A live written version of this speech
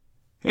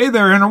Hey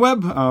there,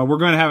 Interweb. We're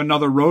going to have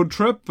another road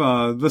trip.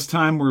 This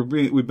time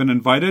we've been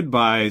invited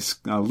by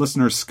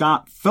listener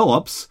Scott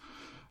Phillips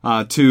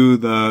to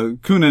the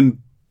Kunin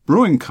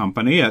Brewing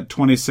Company at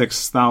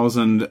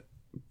 26,000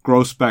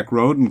 Groesbeck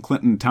Road in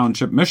Clinton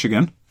Township,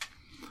 Michigan.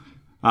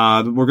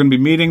 We're going to be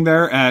meeting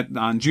there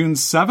on June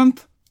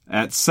 7th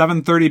at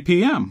 7:30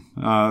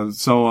 p.m.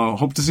 So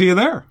hope to see you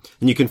there.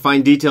 And you can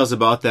find details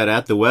about that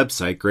at the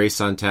website,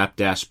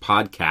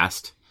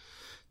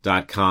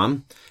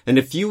 graceontap-podcast.com. And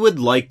if you would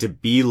like to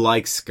be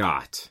like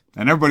Scott,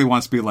 and everybody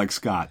wants to be like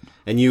Scott,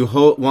 and you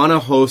want to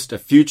host a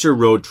future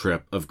road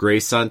trip of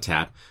Grace on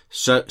Tap,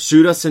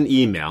 shoot us an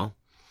email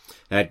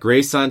at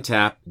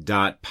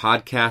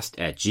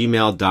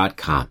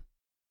graceontap.podcast@gmail.com.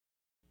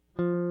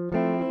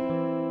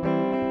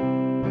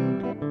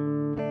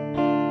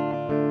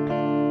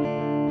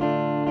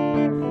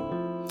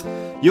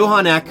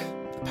 Johann Eck,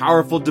 a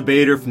powerful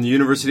debater from the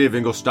University of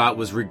Ingolstadt,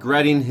 was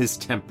regretting his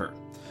temper.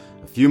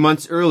 A few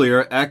months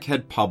earlier, Eck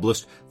had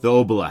published The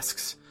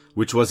Obelisks,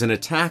 which was an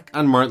attack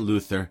on Martin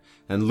Luther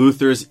and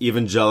Luther's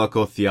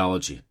evangelical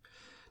theology.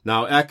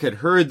 Now, Eck had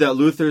heard that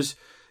Luther's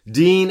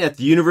dean at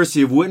the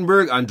University of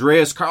Wittenberg,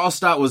 Andreas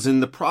Karlstadt, was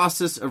in the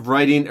process of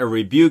writing a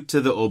rebuke to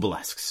the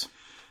Obelisks.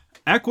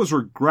 Eck was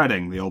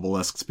regretting the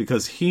Obelisks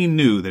because he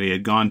knew that he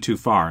had gone too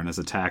far in his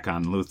attack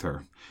on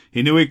Luther.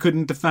 He knew he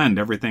couldn't defend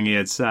everything he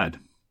had said.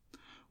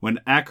 When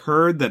Eck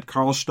heard that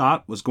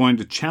Karlstadt was going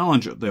to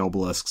challenge the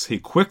Obelisks, he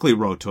quickly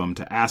wrote to him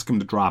to ask him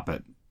to drop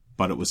it,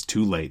 but it was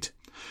too late.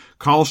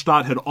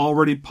 Karlstadt had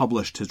already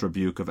published his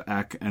rebuke of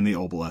Eck and the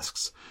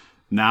Obelisks.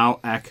 Now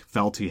Eck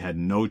felt he had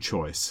no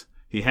choice.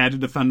 He had to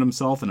defend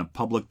himself in a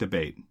public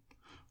debate.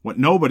 What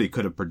nobody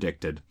could have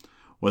predicted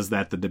was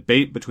that the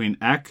debate between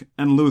Eck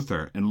and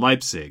Luther in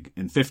Leipzig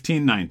in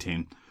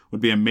 1519 would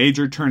be a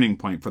major turning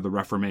point for the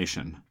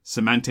Reformation,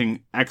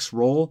 cementing Eck's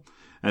role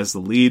as the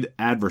lead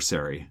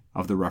adversary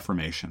of the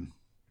Reformation.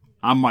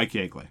 I'm Mike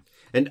Yeagley.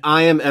 And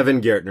I am Evan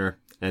Gertner,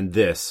 and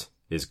this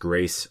is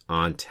Grace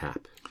on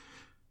Tap.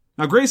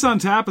 Now, Grace on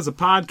Tap is a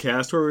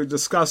podcast where we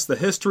discuss the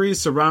history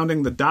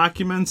surrounding the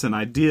documents and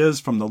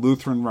ideas from the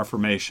Lutheran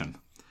Reformation.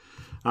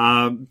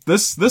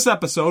 This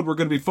episode, we're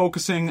going to be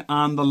focusing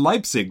on the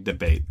Leipzig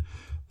debate.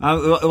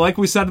 Like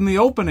we said in the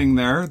opening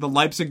there, the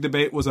Leipzig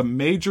debate was a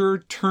major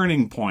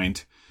turning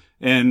point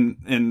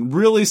in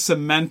really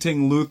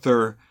cementing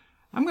Luther.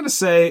 I'm going to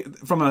say,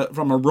 from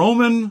a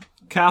Roman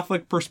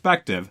Catholic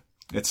perspective,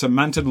 it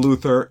cemented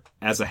Luther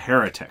as a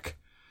heretic.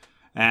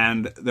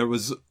 And there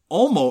was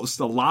almost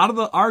a lot of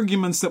the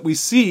arguments that we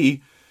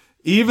see,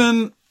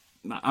 even,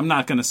 I'm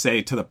not going to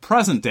say to the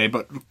present day,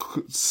 but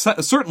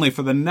certainly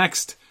for the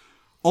next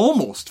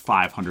almost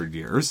 500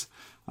 years,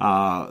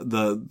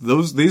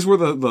 these were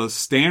the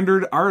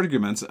standard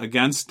arguments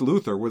against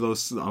Luther, were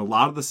a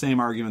lot of the same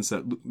arguments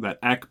that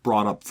Eck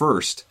brought up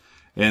first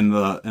in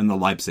the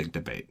Leipzig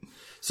debate.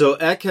 So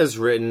Eck has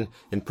written,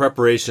 in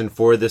preparation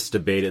for this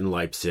debate in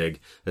Leipzig,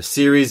 a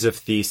series of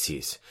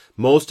theses,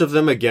 most of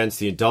them against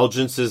the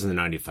indulgences in the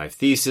 95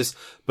 Thesis,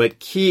 but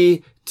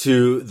key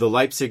to the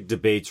Leipzig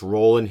debate's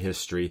role in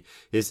history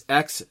is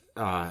Eck's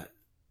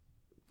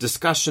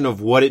discussion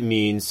of what it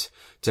means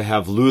to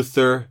have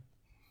Luther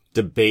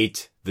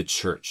debate the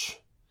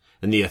church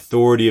and the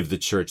authority of the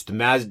church,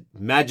 the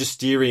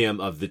magisterium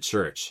of the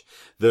church,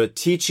 the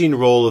teaching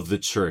role of the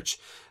church,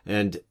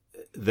 and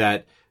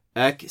that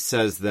Eck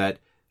says that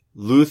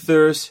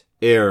Luther's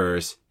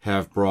errors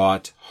have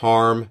brought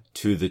harm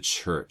to the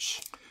church.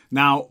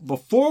 Now,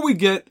 before we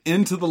get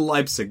into the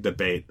Leipzig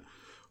debate,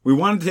 we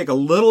wanted to take a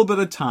little bit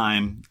of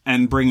time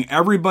and bring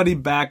everybody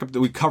back up.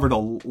 We covered a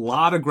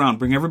lot of ground,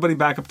 bring everybody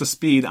back up to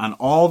speed on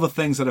all the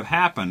things that have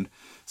happened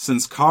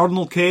since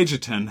Cardinal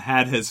Cajetan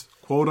had his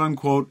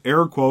quote-unquote,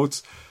 air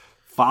quotes,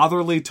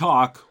 fatherly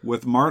talk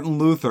with Martin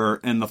Luther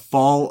in the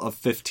fall of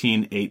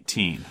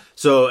 1518.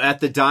 So at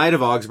the Diet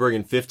of Augsburg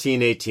in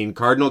 1518,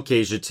 Cardinal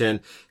Cajetan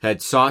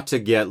had sought to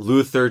get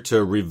Luther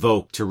to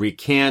revoke, to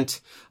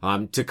recant,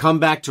 to come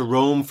back to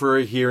Rome for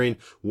a hearing.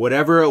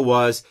 Whatever it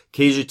was,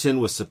 Cajetan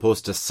was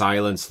supposed to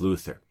silence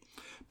Luther.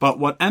 But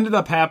what ended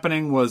up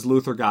happening was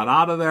Luther got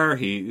out of there.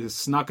 He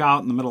snuck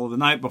out in the middle of the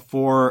night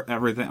before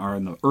everything, or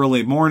in the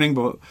early morning,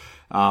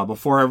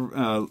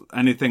 before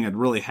anything had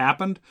really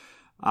happened.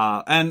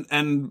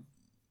 And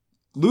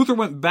Luther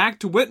went back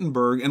to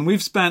Wittenberg, and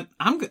we've spent,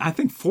 I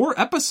think, 4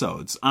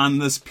 episodes on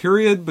this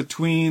period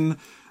between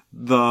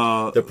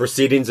the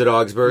proceedings at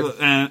Augsburg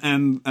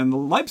and the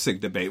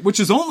Leipzig debate, which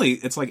is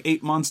it's like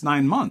 8 months,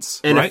 9 months.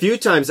 And right? A few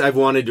times I've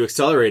wanted to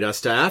accelerate us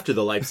to after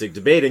the Leipzig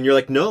debate, and you're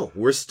like, no,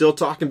 we're still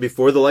talking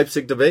before the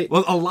Leipzig debate.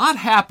 Well, a lot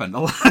happened.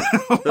 A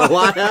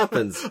lot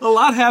happens. A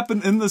lot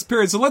happened in this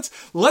period. So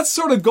let's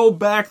sort of go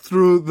back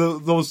through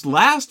those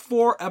last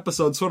 4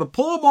 episodes, sort of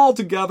pull them all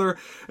together,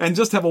 and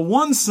just have a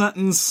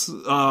 1-sentence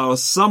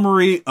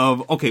summary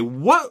of, okay,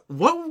 what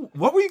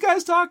were you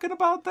guys talking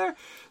about there?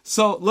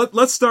 So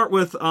let's start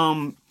with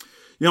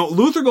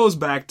Luther goes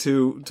back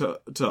to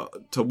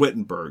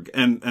Wittenberg,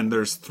 and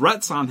there's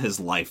threats on his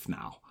life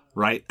now,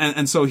 right?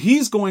 And so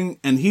he's going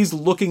and he's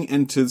looking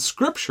into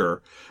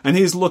Scripture, and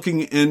he's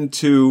looking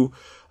into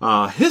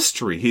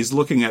history. He's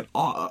looking at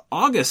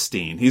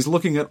Augustine. He's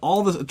looking at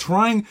all this,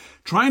 trying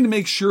to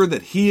make sure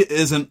that he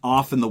isn't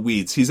off in the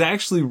weeds. He's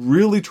actually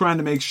really trying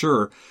to make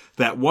sure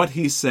that what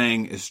he's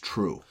saying is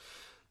true.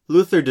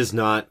 Luther does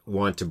not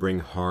want to bring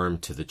harm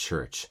to the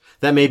church.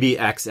 That may be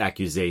Eck's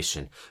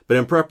accusation. But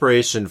in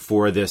preparation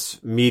for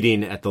this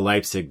meeting at the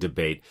Leipzig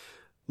debate,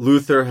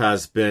 Luther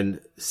has been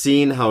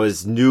seeing how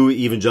his new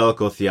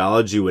evangelical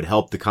theology would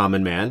help the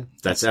common man.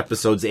 That's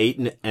episodes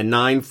 8 and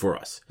 9 for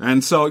us.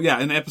 And so,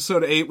 in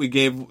episode 8, we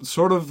gave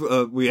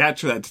we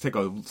actually had to take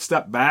a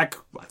step back,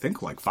 I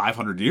think like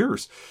 500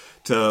 years,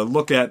 to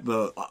look at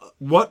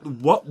what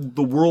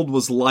the world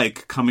was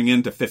like coming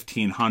into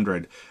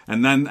 1500.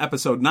 And then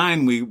episode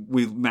 9,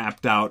 we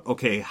mapped out,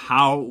 okay,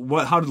 how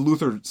did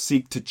Luther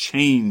seek to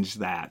change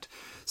that?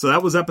 So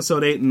that was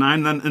episode 8 and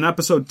 9. Then in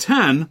episode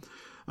 10,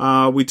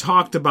 we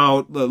talked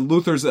about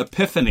Luther's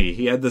epiphany.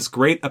 He had this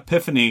great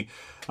epiphany,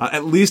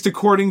 at least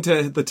according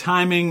to the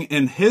timing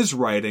in his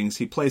writings.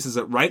 He places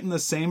it right in the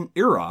same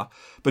era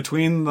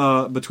between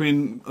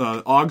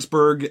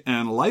Augsburg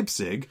and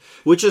Leipzig.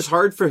 Which is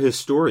hard for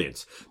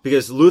historians,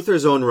 because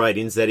Luther's own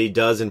writings that he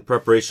does in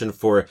preparation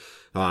for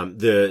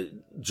the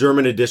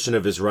German edition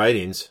of his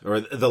writings,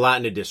 or the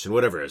Latin edition,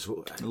 whatever it is.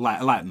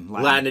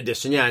 Latin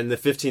edition, yeah. In the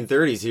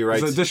 1530s, he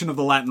writes... It's an edition of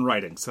the Latin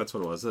writings. That's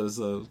what it was. It was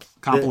a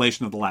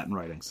compilation of the Latin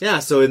writings. Yeah,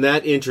 so in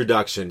that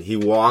introduction, he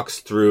walks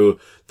through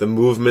the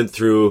movement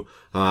through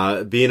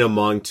being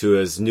among to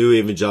his new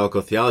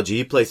evangelical theology.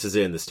 He places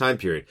it in this time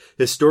period.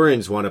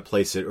 Historians want to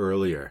place it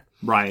earlier.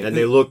 Right. And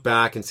they look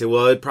back and say,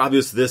 well, it probably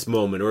was this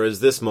moment or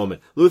is this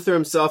moment. Luther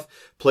himself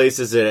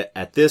places it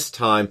at this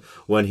time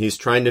when he's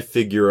trying to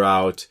figure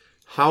out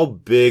how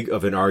big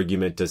of an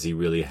argument does he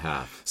really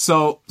have.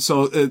 So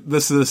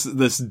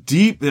this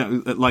deep,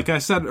 like I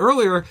said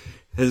earlier,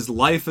 his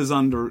life is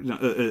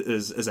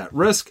is at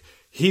risk.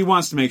 He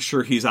wants to make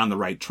sure he's on the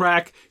right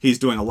track. He's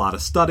doing a lot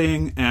of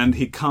studying, and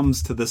he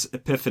comes to this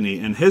epiphany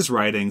in his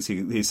writings.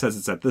 He says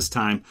it's at this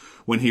time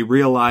when he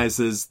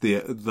realizes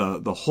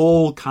the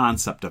whole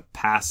concept of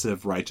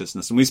passive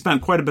righteousness. And we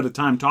spent quite a bit of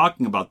time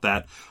talking about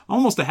that,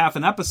 almost a half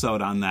an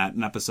episode on that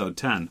in episode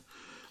 10.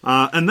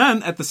 And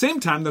then, at the same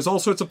time, there's all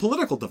sorts of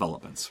political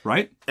developments,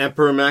 right?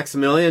 Emperor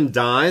Maximilian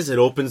dies. It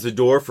opens the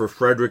door for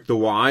Frederick the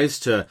Wise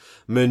to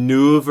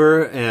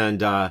maneuver,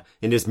 and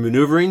in his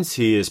maneuverings,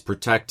 he is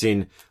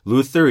protecting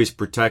Luther. He's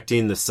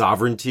protecting the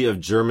sovereignty of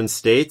German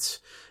states,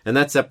 and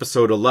that's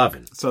episode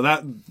 11. So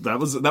that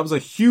was a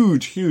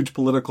huge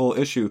political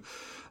issue.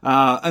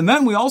 And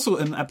then we also,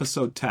 in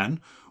episode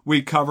 10,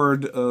 we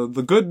covered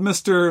the good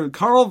Mr.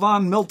 Karl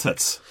von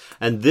Miltitz.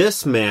 And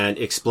this man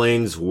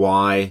explains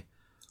why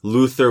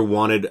Luther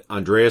wanted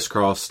Andreas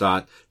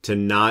Karlstadt to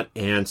not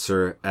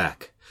answer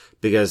Eck,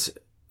 because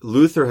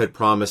Luther had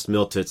promised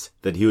Miltitz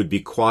that he would be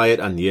quiet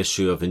on the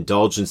issue of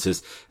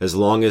indulgences as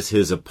long as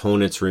his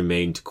opponents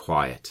remained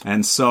quiet.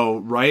 And so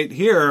right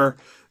here,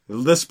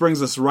 this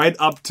brings us right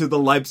up to the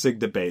Leipzig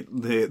debate.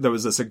 There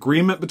was this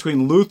agreement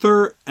between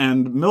Luther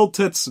and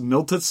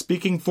Miltitz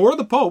speaking for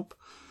the Pope,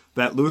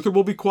 that Luther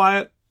will be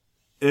quiet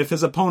if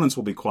his opponents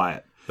will be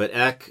quiet. But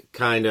Eck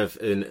kind of,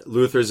 in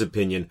Luther's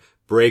opinion,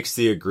 breaks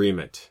the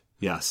agreement.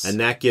 Yes. And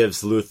that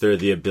gives Luther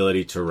the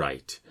ability to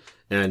write.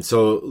 And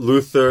so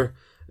Luther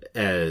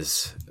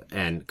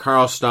and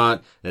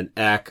Karlstadt and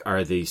Eck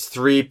are these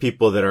three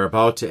people that are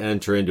about to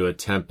enter into a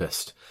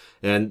tempest.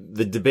 And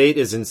the debate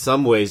is in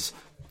some ways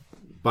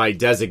by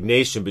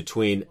designation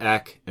between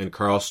Eck and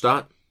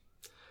Karlstadt,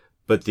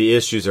 but the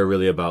issues are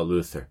really about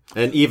Luther.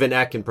 And even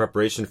Eck, in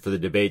preparation for the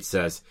debate,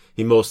 says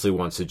he mostly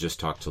wants to just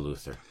talk to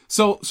Luther.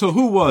 So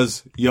who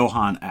was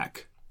Johann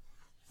Eck?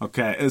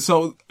 Okay,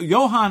 so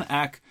Johann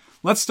Eck,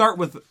 let's start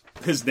with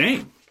his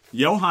name.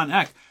 Johann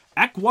Eck.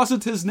 Eck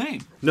wasn't his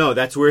name. No,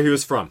 that's where he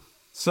was from.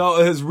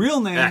 So his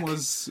real name Eck,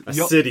 was... a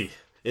city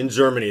in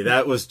Germany.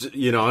 That was,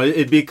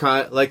 it'd be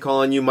like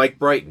calling you Mike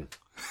Brighton.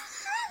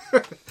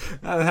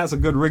 That has a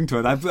good ring to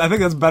it. I think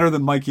that's better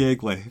than Mike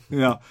Yeagley.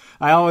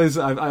 I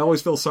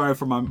always feel sorry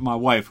for my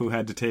wife who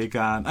had to take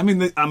on... I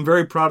mean, I'm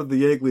very proud of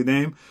the Yeagley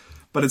name,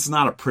 but it's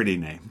not a pretty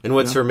name. And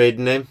what's her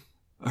maiden name?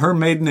 Her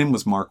maiden name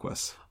was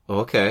Marquis.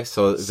 Okay,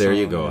 so there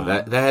you go.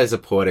 Yeah. That has a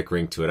poetic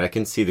ring to it. I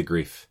can see the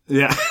grief.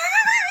 Yeah.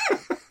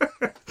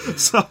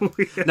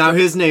 Now,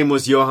 his name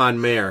was Johann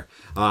Mayer,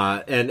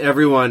 and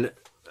everyone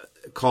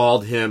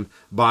called him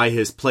by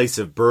his place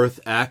of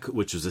birth, Eck,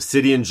 which was a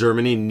city in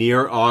Germany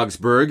near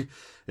Augsburg,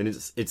 and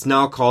it's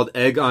now called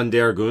Egg an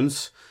der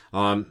Gunz.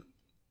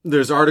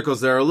 There's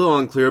articles that are a little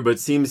unclear, but it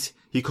seems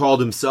he called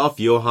himself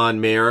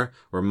Johann Mayer,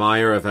 or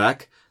Meyer of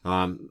Eck.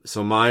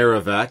 So Meyer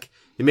of Eck.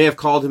 He may have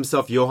called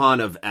himself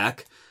Johann of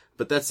Eck,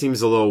 but that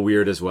seems a little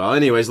weird as well.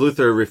 Anyways,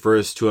 Luther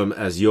refers to him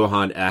as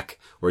Johann Eck,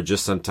 or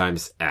just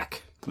sometimes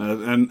Eck.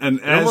 And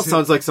it almost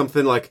sounds like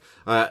something like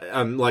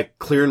I'm like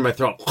clearing my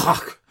throat.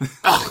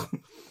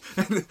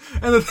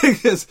 And the thing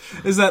is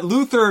that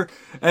Luther,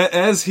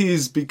 as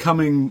he's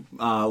becoming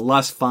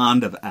less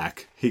fond of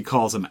Eck, he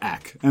calls him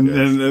Eck, and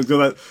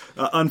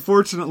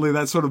unfortunately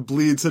that sort of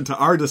bleeds into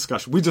our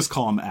discussion. We just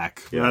call him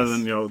Eck rather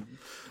than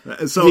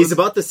So he's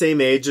about the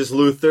same age as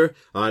Luther.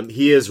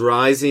 He is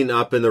rising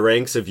up in the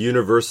ranks of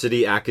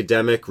university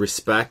academic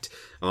respect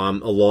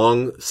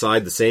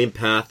alongside the same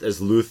path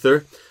as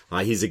Luther.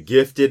 He's a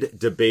gifted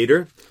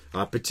debater,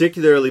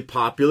 particularly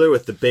popular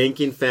with the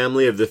banking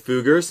family of the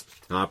Fuggers.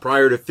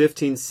 Prior to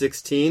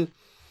 1516,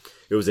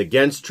 it was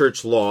against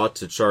church law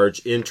to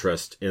charge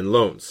interest in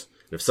loans.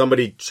 If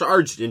somebody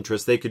charged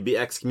interest, they could be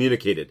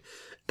excommunicated.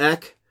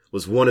 Eck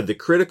was one of the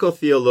critical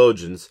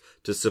theologians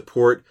to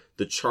support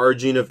the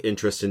charging of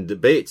interest in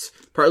debates.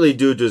 Partly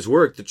due to his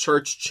work, the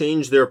church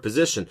changed their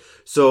position.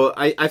 So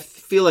I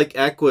feel like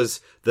Eck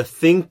was the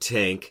think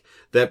tank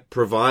that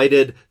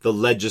provided the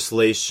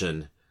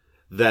legislation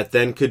that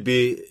then could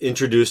be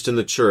introduced in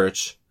the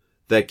church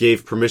that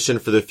gave permission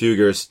for the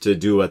Fuggers to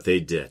do what they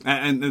did.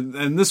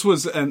 And this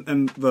was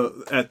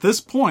at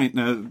this point,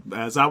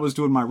 as I was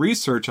doing my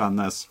research on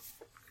this,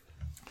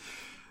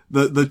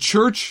 the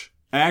church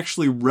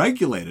actually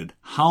regulated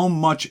how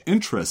much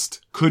interest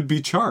could be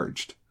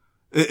charged.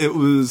 It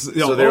was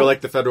so they were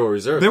like the Federal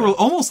Reserve. They were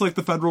almost like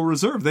the Federal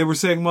Reserve. They were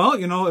saying, well,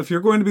 if you're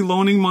going to be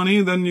loaning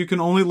money, then you can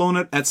only loan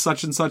it at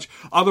such and such.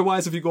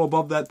 Otherwise, if you go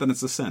above that, then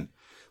it's a sin.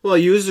 Well,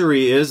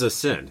 usury is a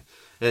sin.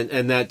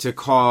 And that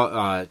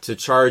to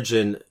charge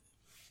an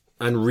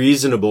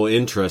unreasonable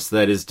interest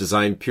that is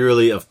designed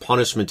purely of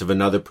punishment of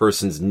another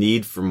person's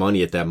need for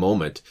money at that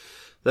moment,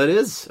 that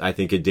is, I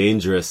think, a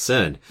dangerous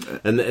sin.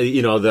 And,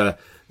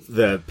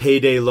 the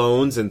payday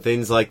loans and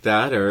things like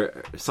that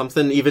are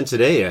something even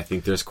today. I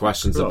think there's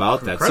questions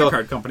about that. Credit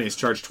card companies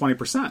charge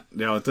 20%.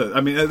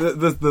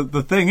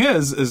 The thing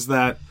is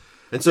that.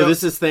 And so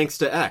this is thanks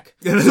to Eck.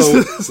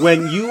 So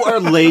when you are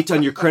late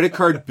on your credit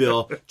card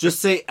bill, just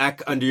say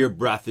Eck under your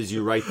breath as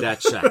you write that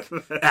check.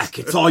 Eck,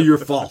 it's all your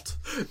fault.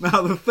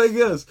 Now, the thing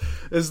is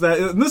that,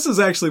 and this is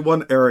actually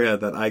one area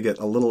that I get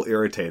a little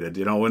irritated,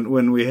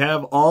 when we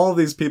have all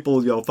these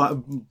people,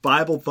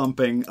 Bible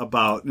thumping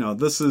about,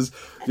 this is,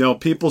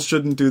 people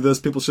shouldn't do this,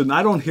 people shouldn't.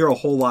 I don't hear a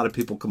whole lot of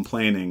people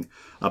complaining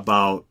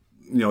about,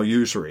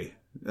 usury.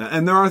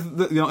 And there are,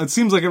 it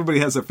seems like everybody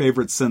has their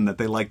favorite sin that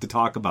they like to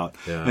talk about.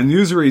 Yeah. And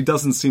usury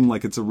doesn't seem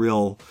like it's a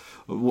real,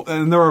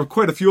 and there are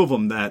quite a few of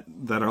them that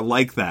are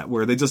like that,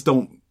 where they just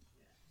don't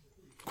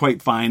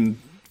quite find.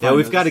 Yeah,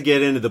 we've got to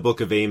get into the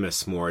book of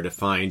Amos more to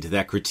find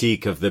that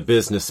critique of the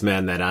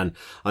businessman that on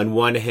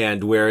one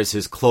hand wears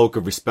his cloak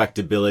of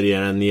respectability,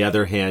 and on the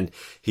other hand,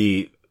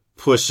 he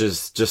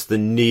pushes just the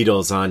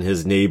needles on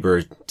his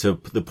neighbor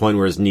to the point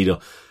where his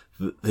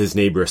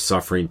neighbor is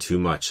suffering too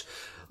much.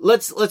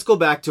 Let's go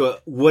back to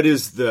what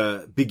is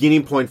the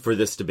beginning point for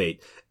this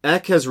debate.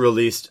 Eck has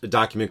released a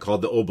document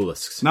called the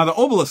Obelisks. Now, the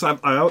Obelisks,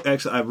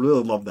 I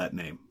really love that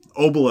name.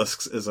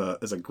 Obelisks is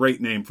a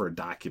great name for a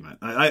document.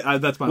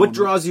 That's my. What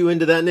draws you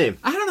into that name?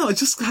 I don't know.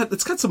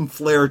 It's got some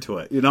flair to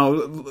it.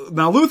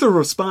 Now Luther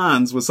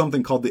responds with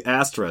something called the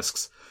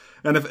asterisks,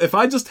 and if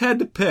I just had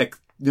to pick.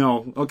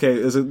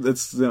 Okay,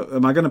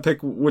 am I going to pick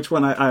which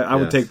one? I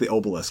would take the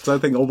obelisks. I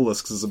think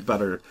obelisks is a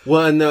better.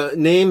 Well, and the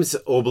names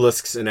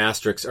obelisks and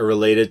asterisks are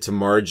related to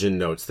margin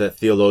notes that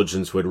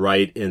theologians would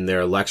write in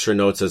their lecture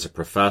notes as a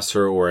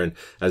professor or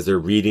as they're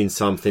reading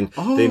something.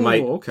 Oh, they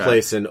might okay.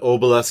 place an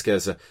obelisk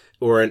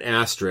or an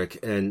asterisk,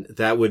 and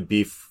that would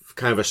be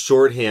kind of a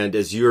shorthand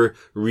as you're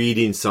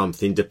reading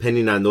something,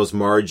 depending on those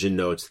margin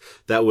notes.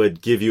 That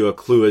would give you a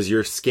clue as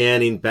you're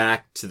scanning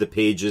back to the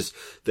pages,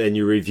 then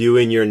you're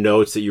reviewing your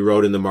notes that you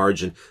wrote in the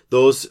margin.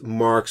 Those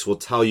marks will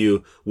tell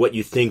you what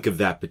you think of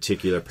that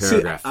particular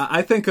paragraph. See,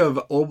 I think of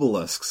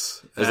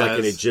obelisks as like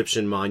an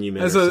Egyptian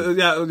monument.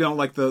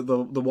 Like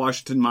the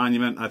Washington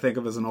Monument, I think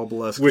of as an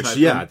obelisk. Which,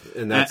 yeah.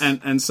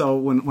 And so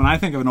when I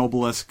think of an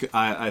obelisk,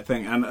 I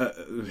think,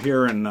 and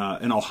here in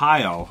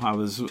Ohio, I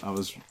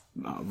was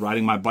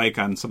riding my bike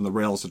on some of the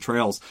rails to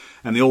trails,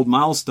 and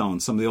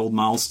some of the old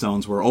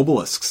milestones were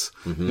obelisks.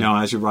 Mm-hmm.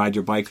 As you ride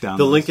your bike down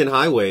the Lincoln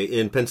Highway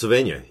in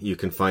Pennsylvania, you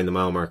can find the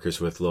mile markers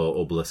with little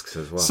obelisks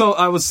as well. So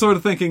I was sort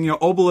of thinking,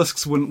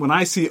 obelisks. When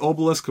I see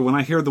obelisk, or when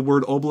I hear the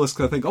word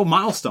obelisk, I think,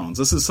 milestones.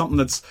 This is something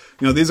that's,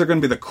 these are going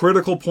to be the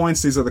critical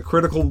points. These are the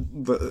critical.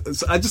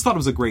 I just thought it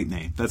was a great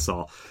name. That's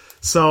all.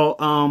 So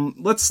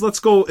let's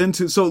go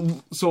into so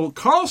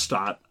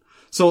Karlstadt.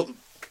 So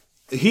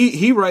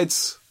he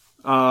writes.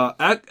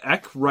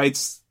 Eck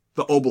writes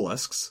the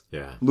obelisks.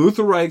 Yeah.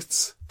 Luther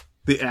writes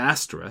the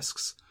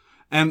asterisks,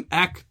 and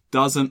Eck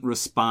doesn't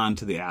respond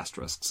to the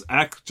asterisks.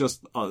 Eck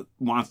just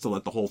wants to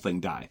let the whole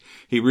thing die.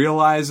 He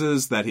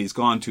realizes that he's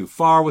gone too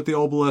far with the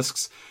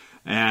obelisks,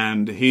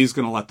 and he's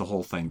going to let the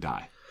whole thing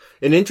die.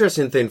 An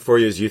interesting thing for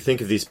you as you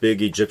think of these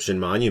big Egyptian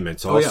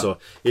monuments also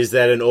is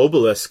that an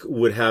obelisk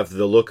would have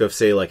the look of,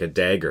 say, like a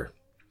dagger.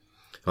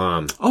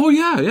 Yeah.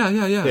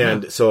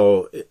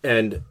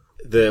 And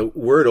the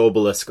word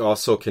obelisk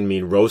also can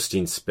mean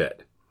roasting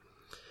spit.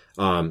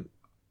 So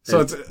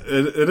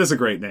it is a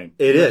great name.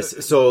 It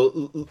is.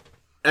 So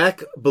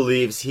Eck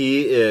believes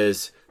he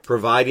is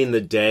providing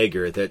the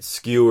dagger that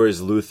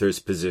skewers Luther's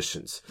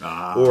positions.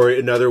 Or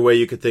another way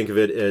you could think of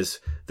it is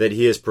that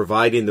he is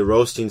providing the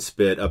roasting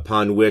spit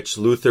upon which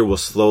Luther will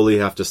slowly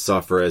have to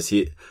suffer as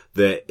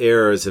the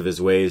errors of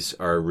his ways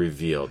are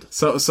revealed.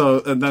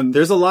 And then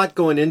there's a lot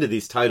going into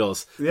these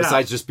titles Yeah.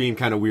 besides just being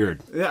kind of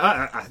weird.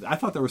 Yeah, I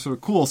thought they were sort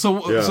of cool.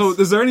 So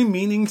is there any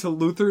meaning to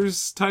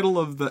Luther's title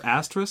of the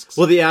asterisks?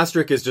 Well, the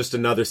asterisk is just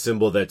another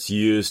symbol that's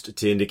used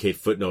to indicate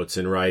footnotes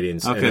in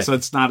writings. Okay, so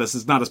it's not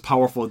as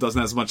powerful. It doesn't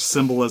have as much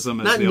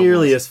symbolism as not the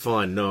nearly obelisk. as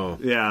fun. No.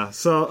 Yeah.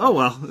 So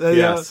yeah.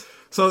 Yes.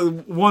 So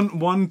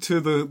one to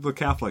the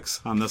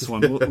Catholics on this one.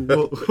 We'll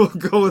go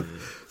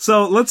with.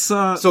 So let's.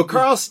 So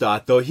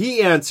Karlstadt, though,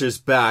 he answers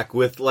back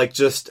with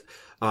just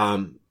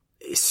tidal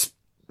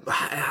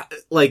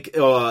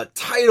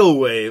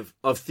wave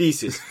of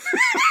theses.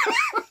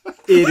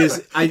 It is.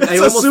 It's a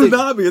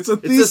tsunami. It's a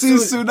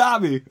theses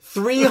tsunami.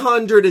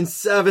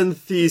 307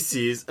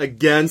 theses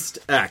against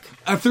Eck.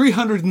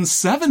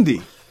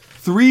 370.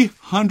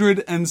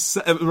 300,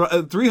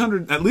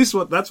 at least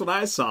that's what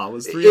I saw,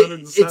 was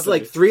 370. It's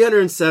like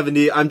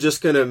 370. I'm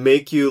just going to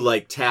make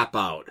you tap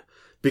out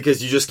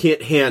because you just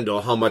can't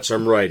handle how much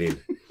I'm writing.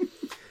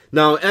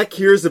 Now, Eck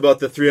hears about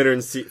the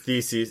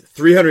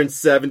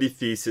 370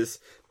 theses,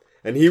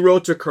 and he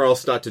wrote to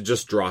Karlstadt to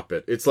just drop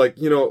it. It's like,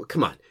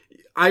 come on.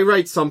 I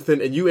write something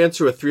and you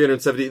answer with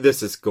 370.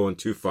 This is going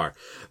too far.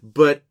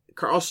 But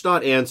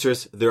Karlstadt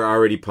answers, they're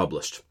already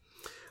published.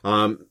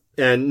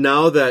 And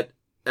now that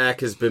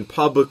Eck has been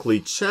publicly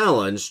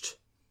challenged,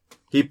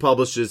 he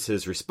publishes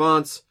his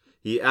response.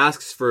 He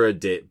asks for a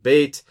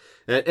debate.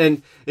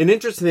 And an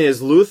interesting thing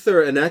is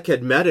Luther and Eck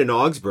had met in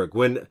Augsburg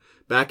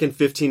back in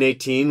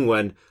 1518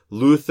 when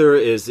Luther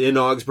is in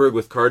Augsburg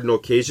with Cardinal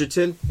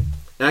Cajetan.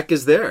 Eck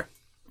is there.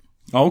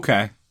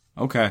 Okay.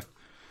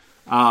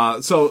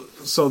 So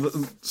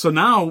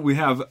now we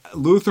have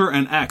Luther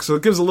and Eck. So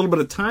it gives a little bit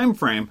of time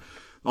frame.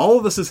 All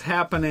of this is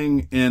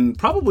happening in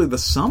probably the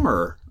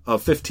summer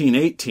of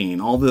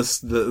 1518. All this,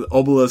 the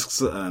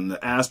obelisks and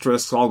the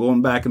asterisks all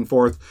going back and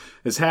forth,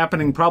 is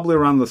happening probably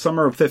around the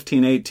summer of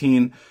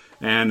 1518,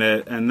 and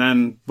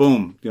then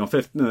boom,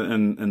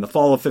 in the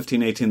fall of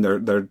 1518,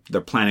 they're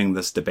planning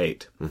this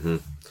debate. Mm-hmm.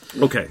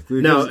 Okay.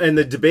 Now, and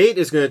the debate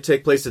is going to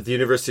take place at the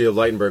University of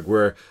Leipzig,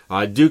 where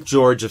Duke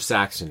George of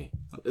Saxony,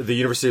 the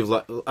University of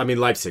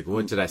Leipzig.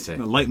 What did I say?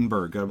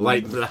 Leitenberg.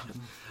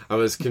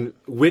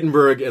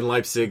 Wittenberg and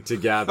Leipzig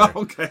together.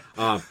 Okay.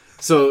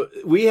 So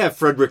we have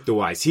Frederick the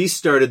Wise. He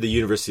started the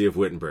University of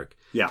Wittenberg.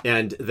 Yeah.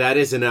 And that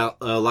is in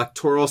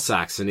electoral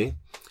Saxony,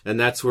 and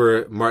that's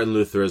where Martin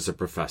Luther is a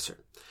professor.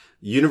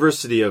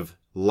 University of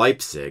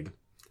Leipzig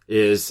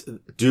is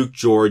Duke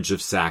George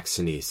of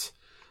Saxony's.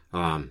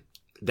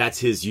 That's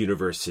his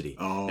university.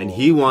 Oh, and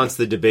he wants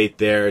the debate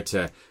there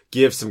to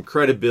give some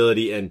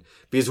credibility, and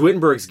because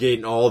Wittenberg's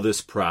getting all this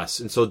press,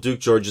 and so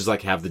Duke George is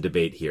have the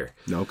debate here.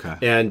 Okay.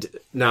 And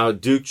now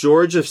Duke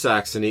George of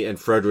Saxony and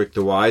Frederick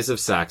the Wise of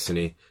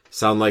Saxony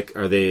sound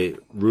are they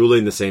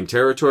ruling the same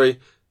territory?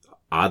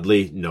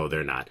 Oddly, no,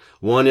 they're not.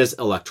 One is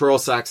electoral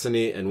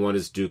Saxony and one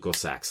is ducal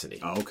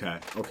Saxony. Okay.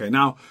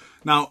 Now,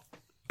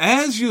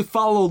 as you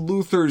follow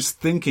Luther's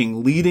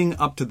thinking leading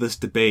up to this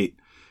debate,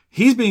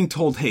 he's being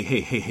told,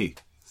 hey,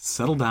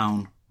 settle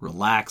down,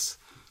 relax,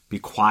 be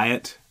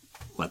quiet,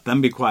 let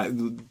them be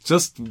quiet.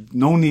 Just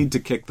no need to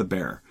kick the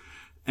bear.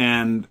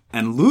 And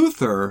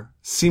Luther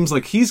seems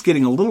like he's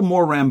getting a little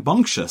more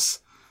rambunctious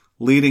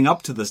leading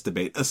up to this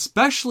debate,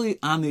 especially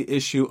on the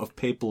issue of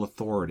papal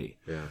authority.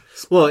 Yeah.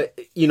 Well,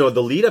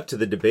 the lead up to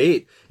the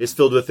debate is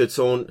filled with its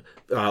own,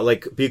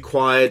 be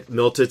quiet.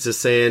 Miltitz is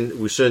saying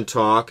we shouldn't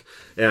talk.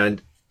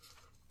 And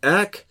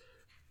Eck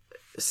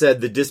said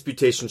the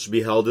disputation should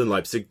be held in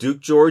Leipzig. Duke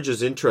George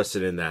is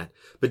interested in that.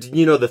 But,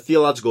 the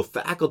theological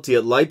faculty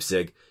at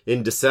Leipzig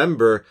in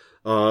December,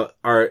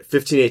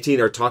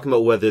 1518, are talking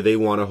about whether they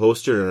want to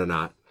host it or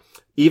not.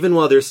 Even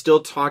while they're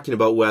still talking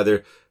about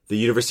whether the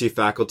university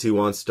faculty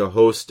wants to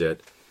host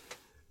it,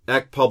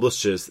 Eck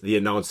publishes the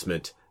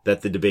announcement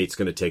that the debate's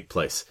going to take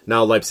place.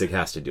 Now Leipzig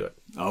has to do it.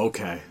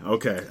 Okay.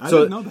 I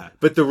didn't know that.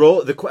 But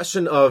the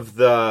question of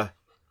the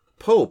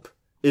Pope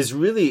is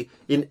really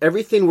in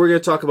everything we're going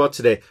to talk about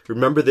today.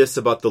 Remember this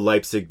about the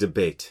Leipzig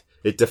debate.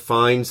 It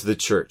defines the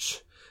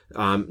church.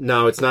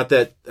 Now it's not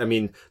that,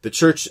 the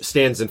church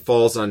stands and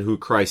falls on who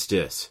Christ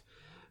is.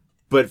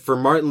 But for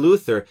Martin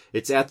Luther,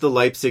 it's at the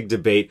Leipzig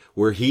debate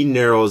where he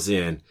narrows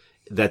in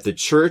that the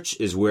church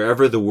is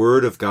wherever the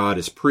word of God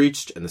is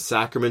preached and the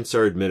sacraments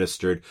are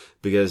administered,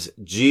 because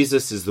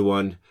Jesus is the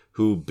one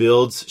who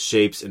builds,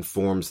 shapes, and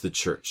forms the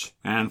church.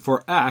 And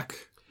for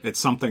Eck, it's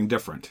something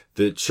different.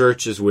 The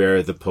church is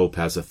where the Pope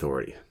has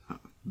authority.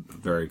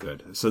 Very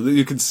good. So that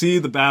you can see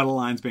the battle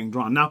lines being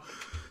drawn. Now,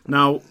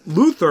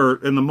 Luther,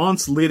 in the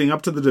months leading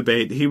up to the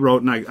debate, he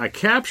wrote, and I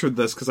captured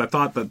this because I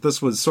thought that this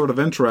was sort of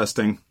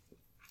interesting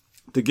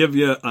to give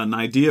you an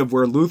idea of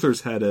where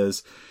Luther's head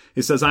is.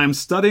 He says, I am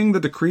studying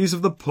the decrees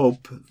of the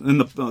Pope and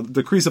the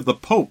decrees of the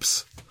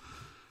popes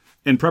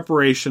in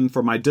preparation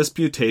for my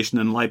disputation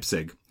in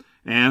Leipzig.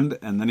 And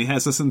then he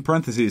has this in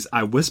parentheses,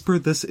 I whisper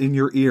this in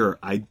your ear.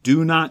 I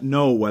do not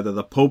know whether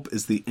the Pope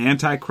is the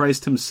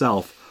Antichrist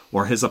himself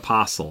or his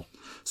apostle.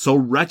 So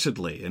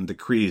wretchedly in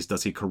decrees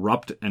does he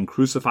corrupt and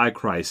crucify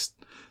Christ,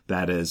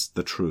 that is,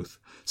 the truth.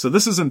 So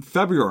this is in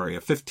February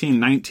of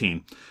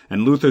 1519,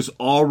 and Luther's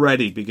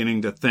already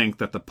beginning to think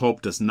that the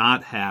Pope does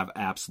not have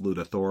absolute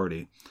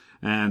authority.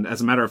 And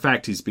as a matter of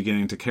fact, he's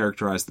beginning to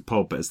characterize the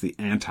Pope as the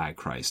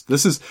Antichrist.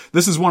 This is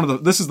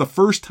the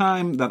first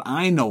time that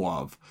I know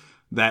of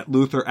that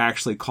Luther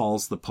actually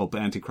calls the Pope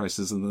Antichrist,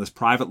 is in this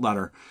private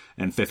letter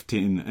in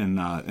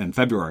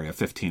February of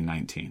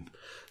 1519.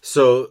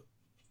 So,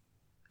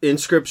 in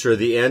Scripture,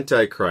 the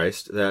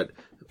Antichrist that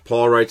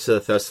Paul writes to the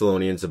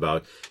Thessalonians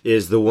about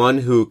is the one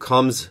who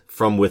comes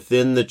from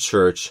within the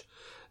church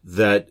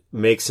that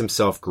makes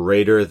himself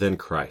greater than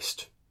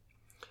Christ.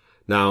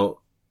 Now,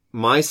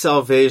 my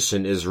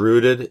salvation is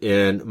rooted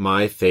in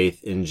my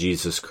faith in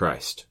Jesus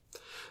Christ.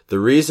 The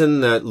reason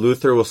that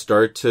Luther will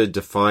start to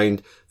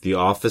define the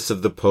office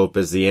of the Pope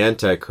as the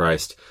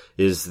Antichrist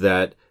is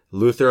that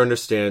Luther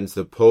understands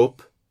the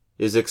Pope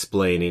is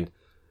explaining,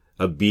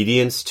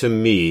 obedience to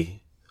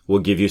me will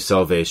give you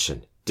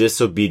salvation.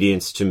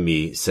 Disobedience to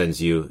me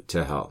sends you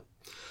to hell.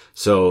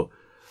 So,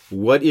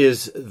 what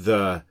is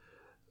the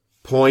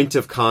point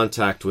of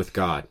contact with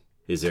God?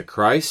 Is it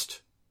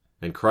Christ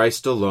and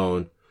Christ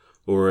alone,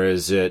 or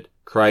is it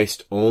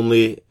Christ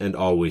only and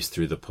always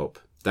through the Pope?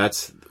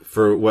 That's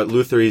for what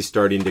Luther is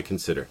starting to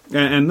consider.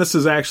 And this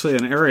is actually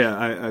an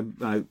area,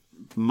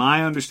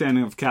 my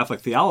understanding of Catholic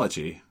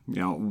theology,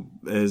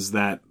 is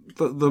that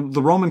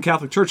the Roman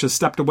Catholic Church has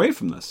stepped away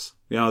from this.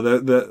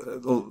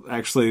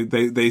 Actually,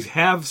 they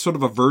have sort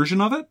of a version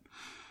of it,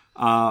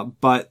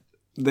 but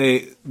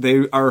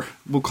they are,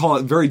 we'll call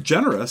it, very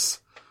generous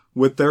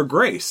with their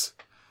grace.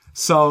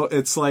 So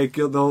it's like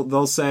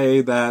they'll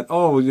say that,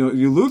 oh,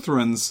 you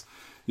Lutherans,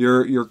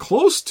 you're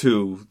close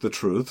to the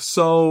truth,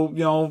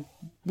 so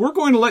we're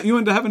going to let you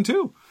into heaven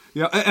too.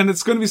 And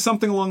it's going to be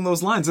something along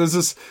those lines.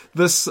 There's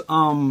this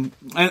and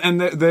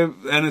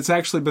it's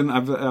actually been,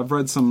 I've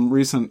read some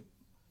recent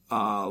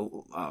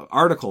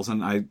articles,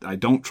 and I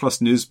don't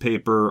trust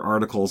newspaper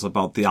articles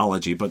about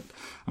theology, but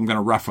I'm going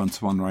to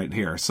reference one right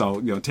here.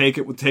 So,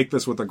 take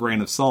this with a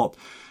grain of salt.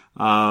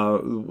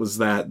 Was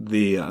that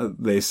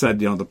they said,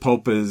 the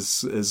Pope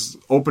is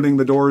opening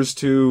the doors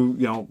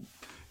to,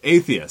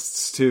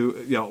 atheists, to,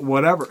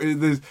 whatever.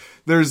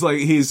 There's like,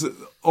 he's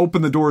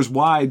opened the doors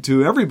wide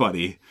to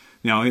everybody.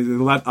 He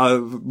let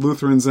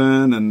Lutherans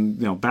in,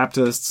 and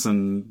Baptists,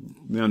 and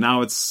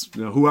now it's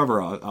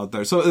whoever out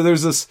there. So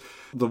there's this.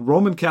 The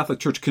Roman Catholic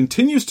Church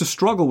continues to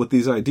struggle with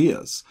these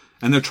ideas,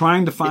 and they're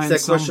trying to find.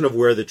 It's that question of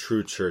where the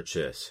true church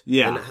is.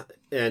 Yeah,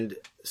 and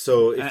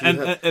so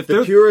if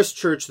the purest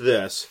church,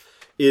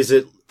 is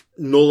it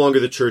no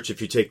longer the church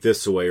if you take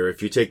this away or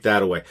if you take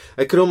that away?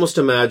 I could almost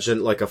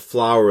imagine like a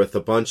flower with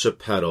a bunch of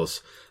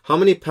petals. How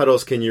many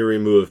petals can you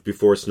remove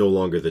before it's no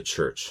longer the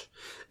church?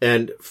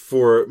 And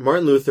for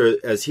Martin Luther,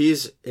 as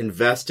he's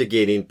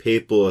investigating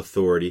papal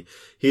authority,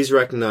 he's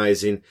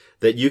recognizing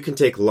that you can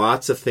take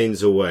lots of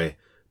things away.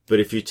 But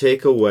if you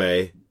take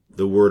away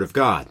the Word of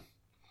God,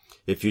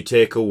 if you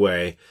take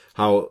away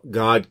how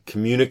God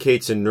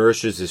communicates and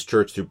nourishes His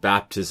church through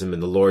baptism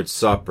and the Lord's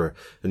Supper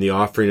and the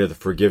offering of the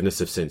forgiveness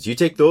of sins, you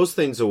take those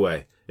things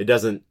away, it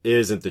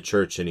isn't the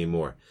church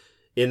anymore.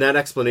 In that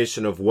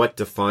explanation of what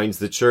defines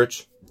the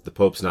church, the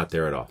Pope's not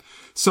there at all.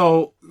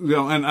 So,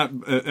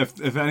 and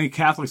if any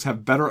Catholics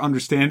have better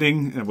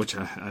understanding, which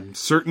I'm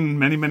certain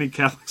many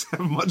Catholics have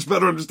a much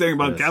better understanding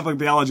about Catholic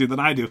theology than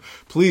I do,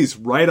 please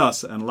write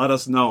us and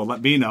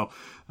let me know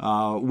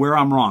where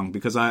I'm wrong,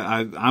 because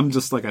I'm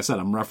just, like I said,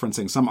 I'm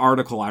referencing some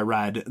article I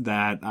read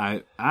that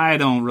I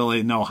don't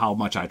really know how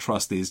much I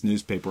trust these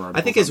newspaper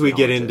articles. I think as we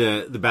get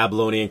into the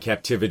Babylonian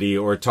captivity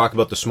or talk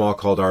about the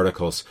Smalcald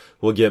articles,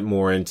 we'll get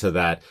more into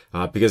that,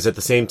 because at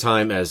the same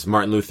time as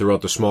Martin Luther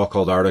wrote the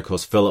Smalcald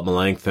articles, Philip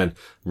Melanchthon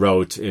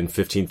wrote in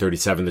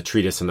 1537 the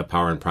treatise on the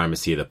power and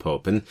primacy of the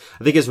Pope. And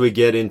I think as we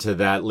get into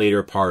that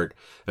later part,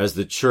 as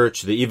the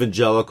church, the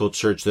evangelical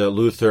church that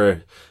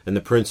Luther and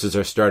the princes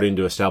are starting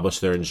to establish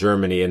there in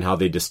Germany, and how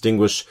they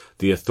distinguish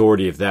the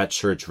authority of that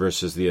church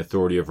versus the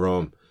authority of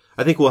Rome,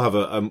 I think we'll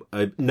have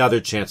another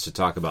chance to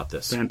talk about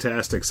this.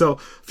 Fantastic. So a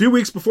few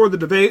weeks before the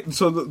debate,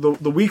 so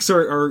the weeks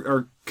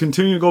are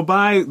continuing to go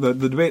by. The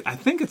debate, I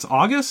think it's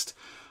August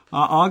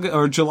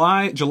or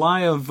July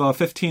of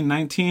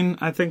 1519,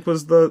 I think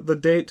was the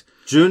date.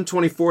 June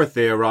 24th,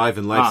 they arrive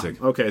in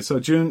Leipzig. Okay, so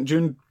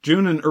June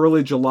and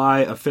early July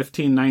of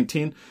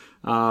 1519.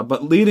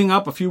 But leading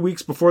up a few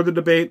weeks before the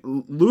debate,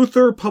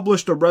 Luther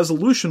published a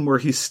resolution where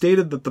he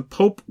stated that the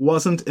Pope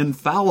wasn't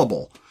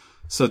infallible.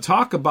 So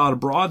talk about a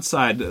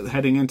broadside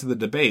heading into the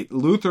debate.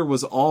 Luther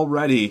was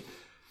already,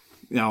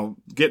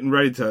 getting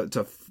ready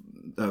to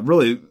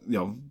really,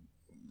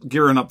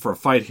 gearing up for a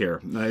fight here.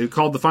 He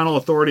called the final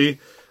authority.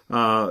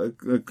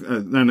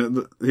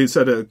 And he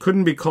said it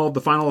couldn't be called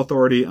the final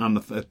authority on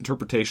the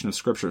interpretation of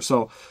Scripture.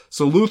 So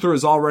Luther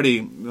is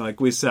already, like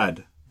we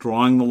said,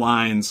 drawing the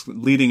lines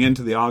leading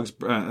into the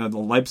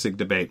Leipzig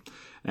debate,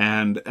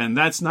 and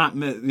that's not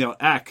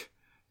Eck.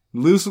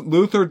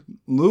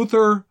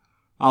 Luther.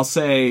 I'll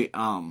say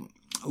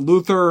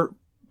Luther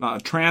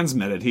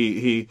transmitted.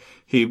 He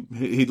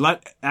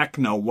let Eck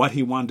know what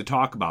he wanted to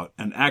talk about,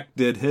 and Eck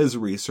did his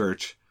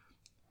research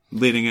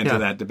leading into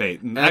that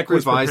debate. And Eck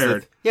was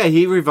prepared.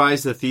 He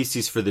revised the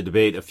theses for the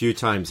debate a few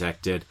times,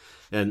 Eck did.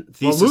 And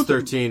Thesis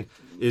 13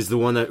 is the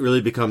one that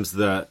really becomes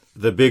the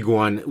big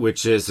one,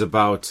 which is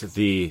about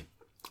the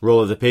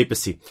role of the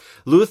papacy.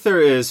 Luther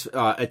is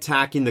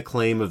attacking the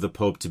claim of the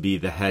Pope to be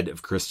the head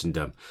of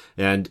Christendom.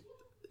 And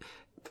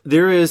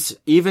there is,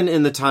 even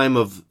in the time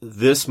of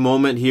this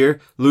moment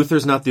here,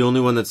 Luther's not the only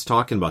one that's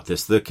talking about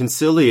this. The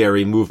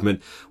conciliary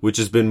movement, which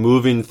has been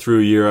moving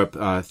through Europe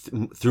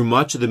through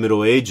much of the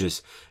Middle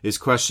Ages, is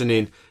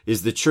questioning,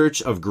 is the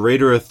Church of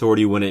greater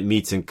authority when it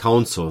meets in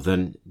council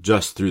than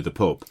just through the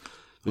Pope?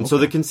 And so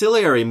the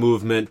conciliary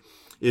movement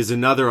is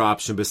another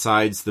option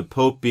besides the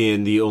Pope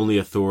being the only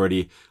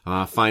authority,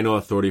 final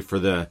authority for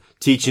the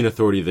teaching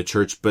authority of the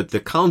Church, but the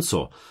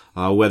council,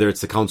 whether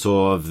it's the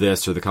council of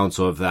this or the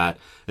council of that.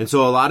 And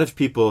so a lot of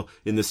people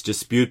in this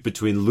dispute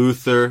between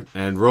Luther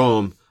and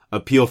Rome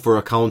appeal for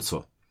a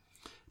council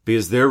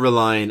because they're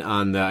relying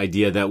on the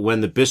idea that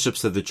when the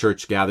bishops of the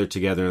Church gather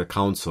together in a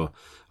council,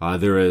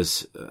 there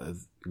is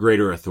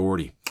greater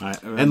authority.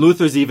 And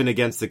Luther's even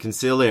against the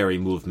conciliary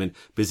movement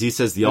because he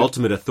says the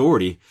ultimate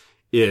authority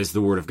is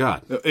the Word of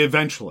God.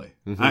 Eventually.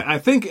 Mm-hmm. I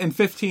think in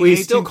 15... Well, he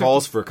still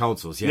calls for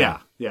councils, Yeah.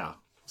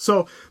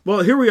 So,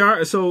 well, here we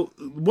are. So,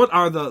 what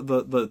are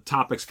the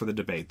topics for the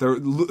debate?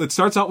 It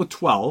starts out with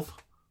 12,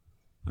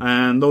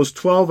 and those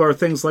 12 are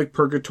things like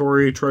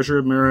purgatory, treasure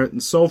of merit,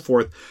 and so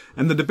forth.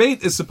 And the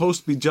debate is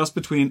supposed to be just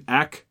between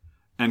Eck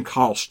and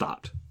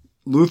Karlstadt.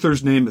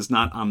 Luther's name is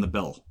not on the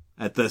bill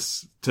at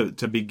this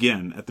to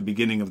begin at the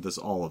beginning of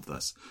all of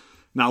this.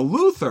 Now,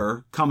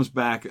 Luther comes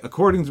back,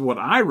 according to what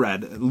I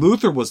read,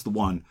 Luther was the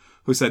one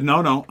who said,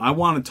 no, I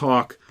want to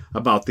talk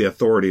about the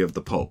authority of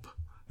the Pope.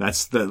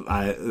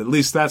 At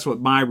least that's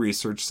what my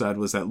research said,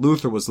 was that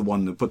Luther was the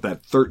one that put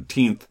that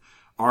 13th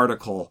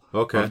article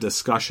of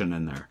discussion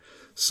in there.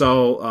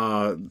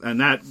 So,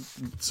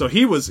 so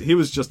he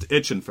was just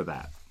itching for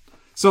that.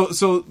 So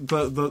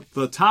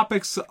the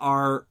topics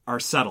are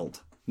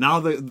settled.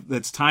 Now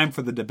it's time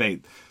for the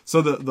debate.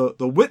 So the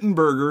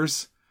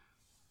Wittenbergers,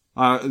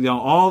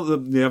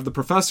 you have the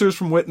professors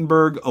from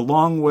Wittenberg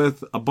along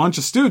with a bunch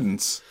of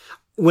students.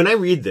 When I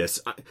read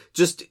this,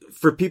 just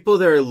for people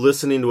that are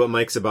listening to what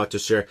Mike's about to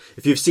share,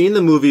 if you've seen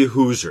the movie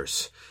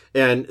Hoosiers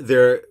and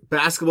their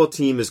basketball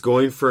team is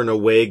going for an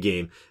away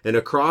game, and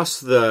across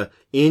the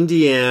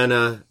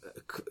Indiana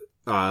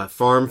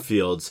farm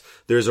fields,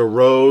 there's a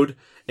road,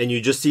 and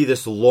you just see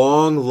this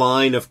long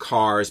line of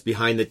cars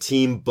behind the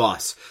team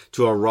bus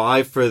to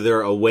arrive for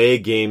their away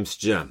game's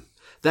gym.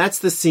 That's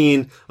the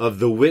scene of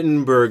the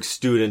Wittenberg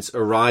students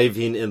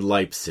arriving in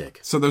Leipzig.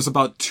 So there's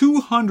about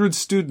 200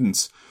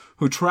 students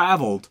who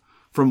traveled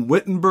from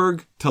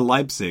Wittenberg to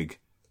Leipzig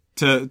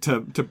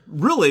to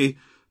really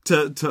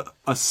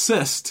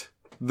assist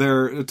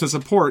to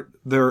support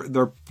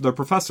their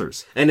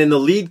professors. And in the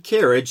lead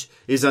carriage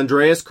is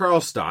Andreas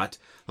Karlstadt,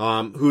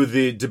 who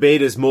the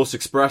debate is most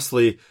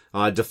expressly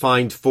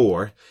defined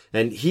for,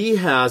 and he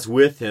has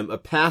with him a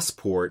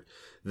passport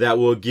that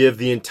will give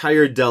the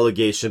entire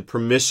delegation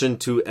permission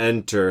to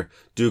enter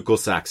Ducal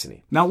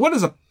Saxony. Now, what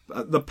is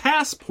the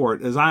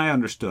passport, as I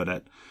understood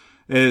it,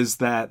 is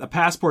that a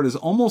passport is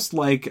almost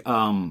like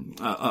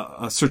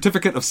a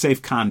certificate of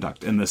safe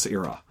conduct in this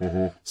era.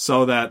 Mm-hmm.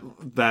 So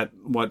that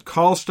what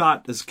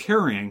Karlstadt is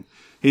carrying,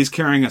 he's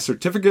carrying a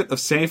certificate of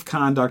safe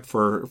conduct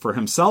for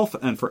himself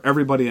and for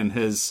everybody in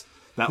his...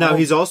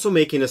 He's also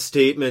making a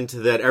statement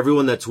that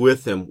everyone that's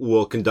with him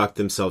will conduct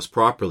themselves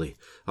properly.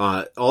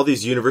 All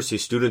these university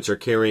students are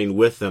carrying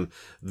with them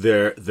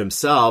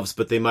themselves,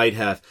 but they might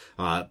have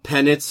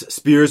pennants,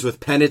 spears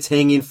with pennants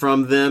hanging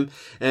from them.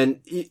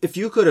 And if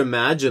you could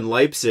imagine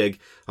Leipzig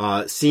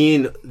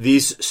seeing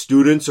these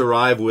students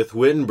arrive with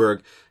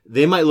Wittenberg,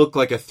 they might look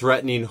like a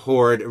threatening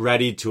horde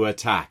ready to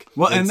attack.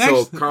 Well,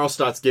 so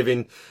Karlstadt's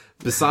giving,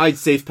 besides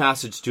safe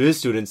passage to his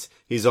students,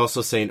 he's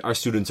also saying, our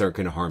students aren't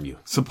going to harm you.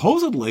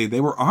 Supposedly, they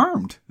were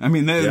armed. I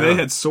mean, they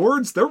had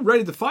swords. They're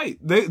ready to fight.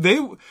 They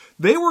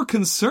were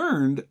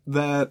concerned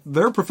that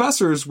their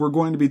professors were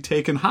going to be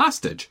taken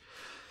hostage.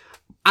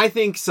 I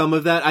think some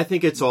of that, I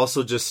think it's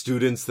also just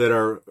students that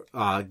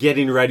are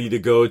getting ready to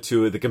go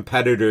to the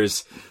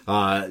competitors'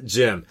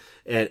 gym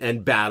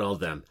and battle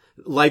them.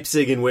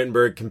 Leipzig and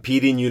Wittenberg,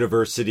 competing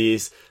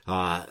universities,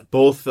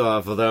 both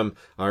of them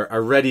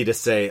are ready to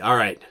say, all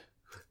right,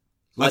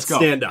 Let's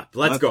stand up.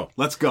 Let's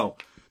go.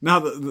 Now,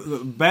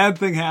 the bad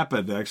thing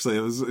happened, actually.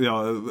 It was,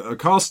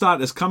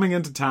 Karlstadt is coming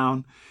into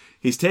town.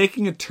 He's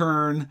taking a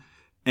turn,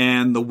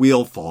 and the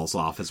wheel falls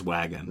off his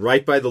wagon.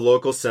 Right by the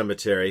local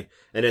cemetery,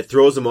 and it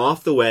throws him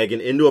off the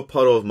wagon into a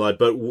puddle of mud,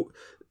 but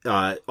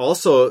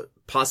also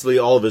possibly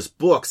all of his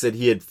books that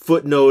he had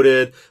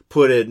footnoted,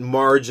 put in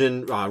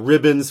margin,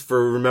 ribbons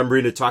for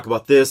remembering to talk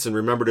about this and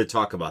remember to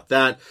talk about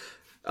that.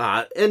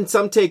 And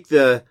some take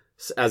as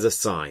a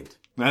sign.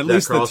 At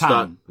least the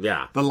town.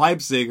 Yeah. The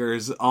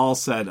Leipzigers all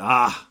said,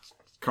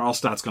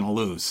 Karlstadt's going to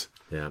lose.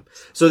 Yeah.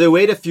 So they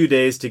wait a few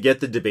days to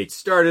get the debate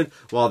started.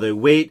 While they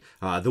wait,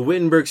 the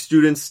Wittenberg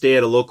students stay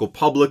at a local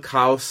public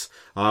house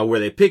where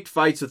they picked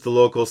fights with the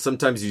locals,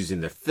 sometimes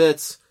using their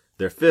fists,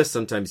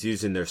 sometimes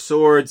using their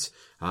swords.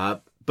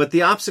 But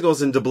the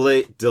obstacles and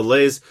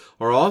delays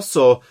are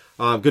also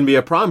going to be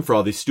a problem for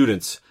all these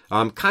students.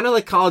 Kind of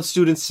like college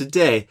students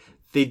today,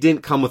 they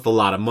didn't come with a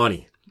lot of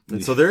money.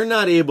 And so they're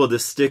not able to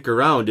stick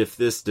around if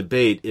this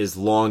debate is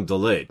long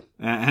delayed.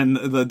 And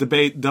the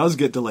debate does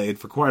get delayed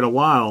for quite a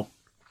while.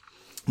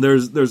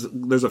 There's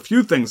a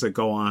few things that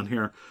go on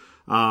here.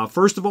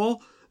 First of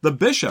all, the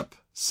bishop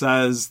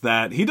says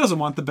that he doesn't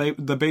want the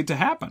debate to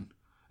happen.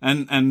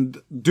 And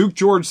Duke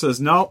George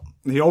says no.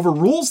 He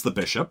overrules the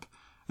bishop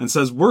and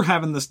says, we're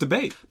having this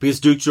debate. Because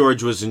Duke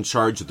George was in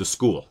charge of the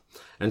school.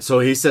 And so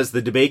he says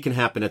the debate can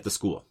happen at the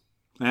school.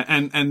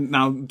 And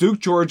now Duke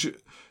George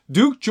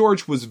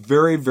was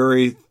very,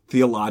 very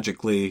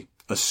theologically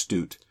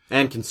astute.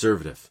 And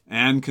conservative.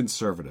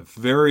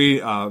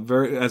 Very,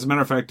 as a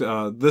matter of fact,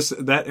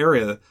 that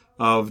area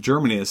of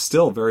Germany is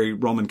still very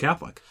Roman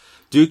Catholic.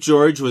 Duke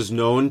George was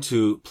known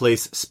to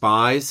place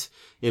spies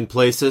in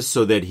places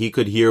so that he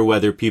could hear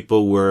whether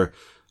people were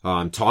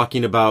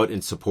talking about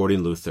and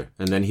supporting Luther,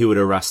 and then he would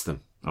arrest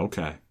them.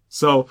 Okay.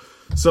 So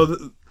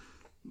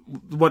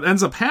what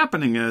ends up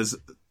happening is,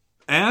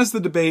 as the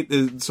debate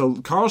is, so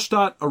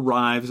Karlstadt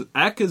arrives,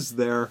 Eck is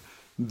there,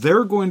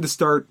 they're going to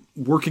start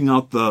working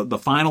out the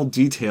final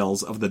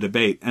details of the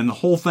debate, and the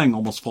whole thing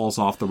almost falls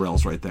off the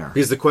rails right there.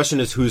 Because the question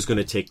is who's going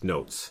to take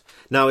notes.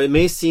 Now, it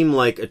may seem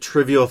like a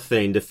trivial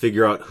thing to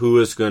figure out who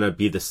is going to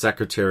be the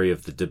secretary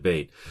of the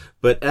debate,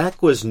 but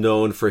Eck was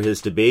known for his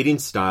debating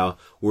style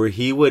where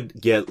he would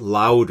get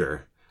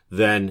louder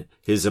than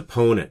his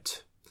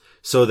opponent,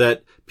 so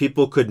that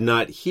people could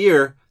not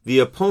hear the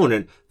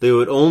opponent. They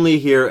would only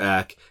hear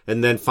Eck,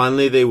 and then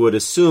finally they would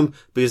assume,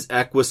 because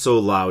Eck was so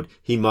loud,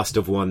 he must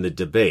have won the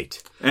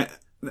debate.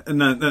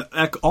 And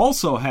Eck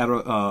also had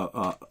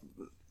a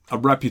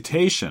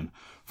reputation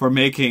for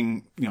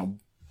making,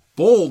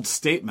 bold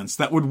statements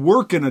that would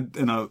work in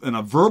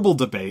a verbal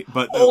debate,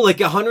 but like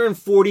a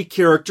 140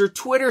 character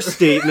Twitter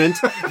statement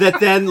that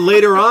then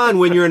later on,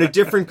 when you're in a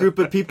different group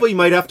of people, you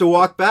might have to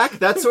walk back,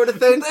 that sort of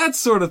thing. That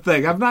sort of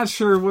thing. I'm not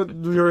sure what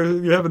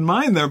you have in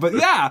mind there, but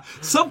yeah,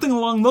 something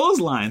along those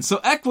lines. So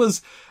Eck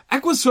was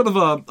sort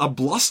of a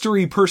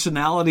blustery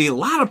personality, a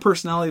lot of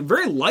personality,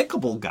 very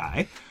likable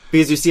guy.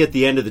 Because you see at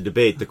the end of the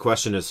debate, the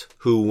question is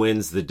who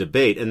wins the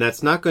debate, and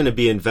that's not going to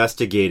be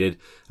investigated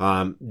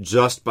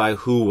just by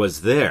who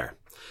was there.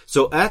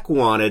 So Eck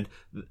wanted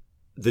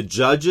the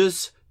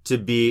judges to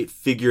be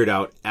figured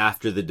out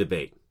after the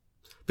debate,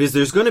 because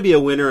there's going to be a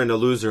winner and a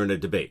loser in a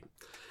debate.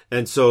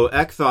 And so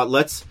Eck thought,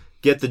 let's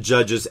get the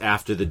judges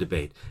after the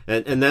debate.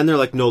 And then they're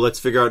like, no,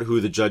 let's figure out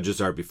who the judges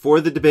are before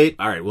the debate.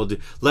 All right,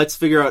 let's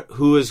figure out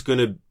who is going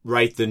to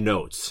write the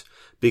notes.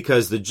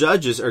 Because the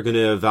judges are going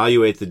to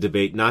evaluate the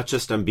debate not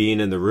just on being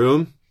in the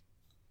room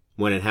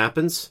when it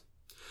happens,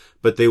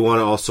 but they want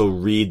to also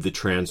read the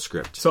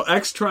transcript. So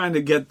Eck's trying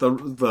to get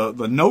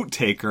the note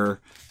taker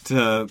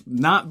to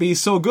not be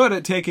so good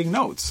at taking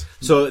notes.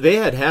 So they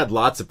had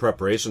lots of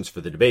preparations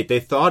for the debate. They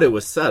thought it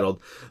was settled,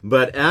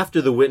 but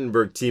after the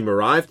Wittenberg team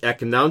arrived,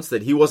 Eck announced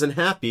that he wasn't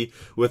happy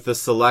with the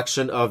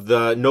selection of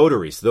the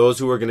notaries, those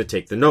who were going to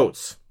take the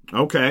notes.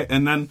 Okay,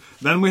 and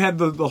then we had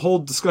the whole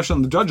discussion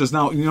on the judges.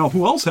 Now,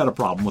 who else had a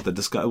problem with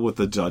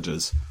the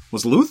judges?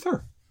 Was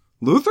Luther.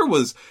 Luther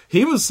was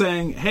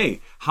saying,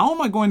 "Hey, how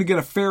am I going to get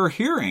a fair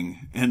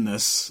hearing in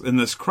this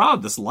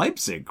crowd, this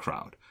Leipzig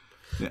crowd?"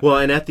 Yeah. Well,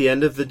 and at the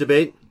end of the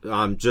debate,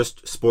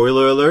 just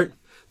spoiler alert,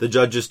 the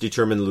judges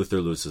determined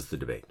Luther loses the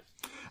debate.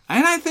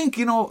 And I think,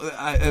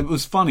 it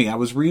was funny. I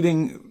was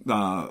reading,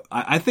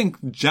 I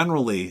think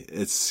generally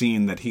it's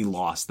seen that he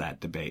lost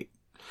that debate.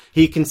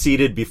 He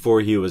conceded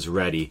before he was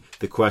ready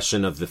the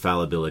question of the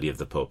fallibility of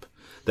the Pope.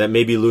 That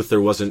maybe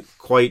Luther wasn't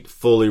quite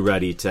fully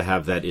ready to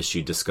have that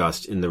issue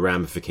discussed in the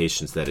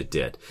ramifications that it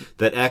did.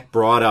 That Eck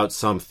brought out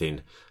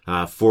something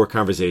for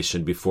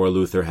conversation before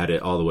Luther had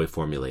it all the way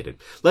formulated.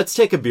 Let's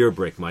take a beer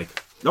break, Mike.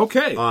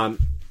 Okay.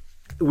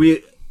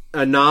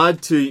 A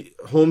nod to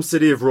home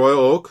city of Royal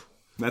Oak.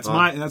 That's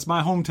my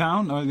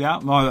hometown. Yeah,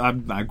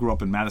 well, I grew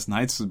up in Madison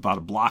Heights, about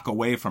a block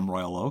away from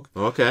Royal Oak.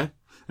 Okay.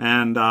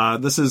 And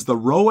this is the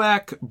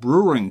Roac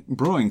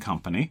Brewing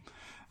Company,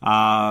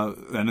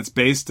 and it's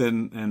based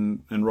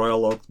in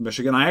Royal Oak,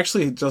 Michigan. I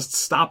actually just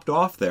stopped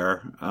off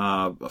there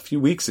a few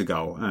weeks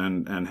ago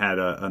and had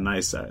a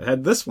nice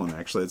had this one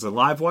actually. It's a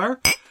Livewire,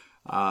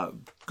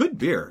 good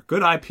beer,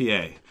 good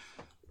IPA.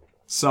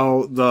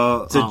 So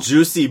it's a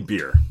juicy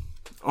beer.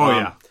 Oh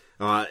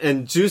yeah,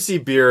 and juicy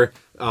beer,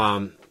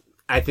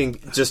 I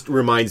think just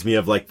reminds me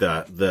of like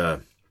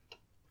the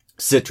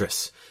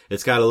citrus.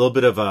 It's got a little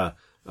bit of a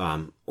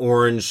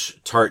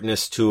orange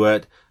tartness to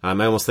it. I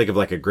almost think of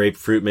like a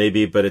grapefruit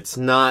maybe, but it's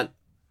not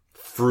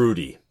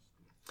fruity.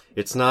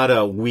 It's not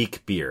a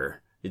weak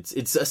beer. It's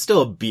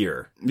still a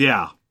beer.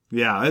 Yeah.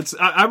 It's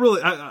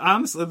honestly,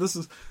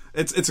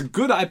 it's a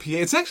good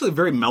IPA. It's actually a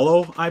very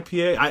mellow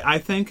IPA. I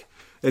think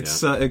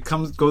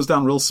It goes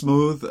down real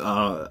smooth.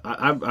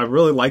 I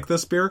really like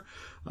this beer.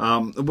 I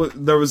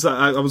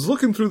was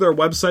looking through their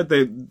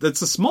website.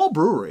 It's a small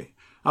brewery.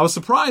 I was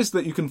surprised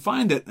that you can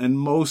find it in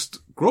most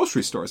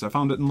grocery stores. I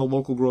found it in the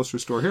local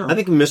grocery store here. I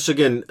think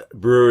Michigan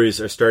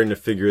breweries are starting to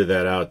figure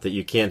that out, that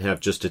you can't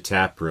have just a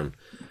tap room,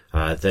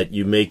 that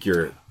you make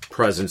your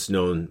presence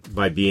known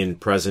by being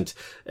present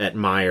at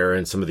Meijer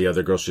and some of the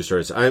other grocery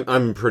stores.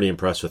 I'm pretty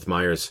impressed with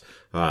Meijer's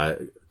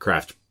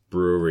craft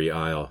brewery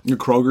aisle.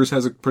 Kroger's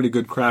has a pretty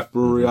good craft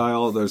brewery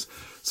aisle.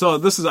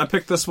 I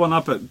picked this one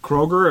up at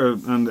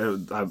Kroger,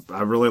 and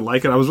I really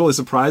like it. I was really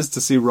surprised to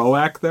see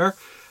Roak there.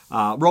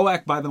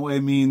 Roak, by the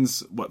way,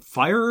 means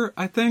fire,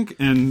 I think,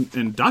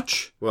 in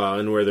Dutch. Well,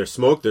 and where there's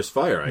smoke, there's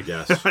fire, I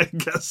guess. I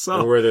guess so.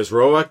 And where there's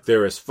Roak,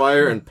 there is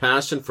fire and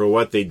passion for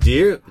what they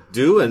do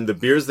and the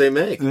beers they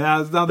make.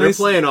 Yeah, now they're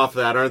playing off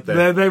that, aren't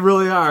they? They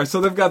really are. So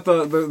they've got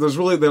they're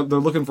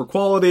looking for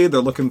quality.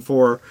 They're looking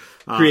for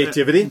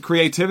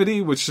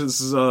creativity, which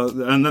is,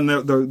 and then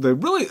they're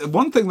really,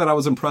 one thing that I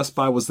was impressed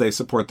by was they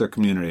support their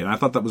community, and I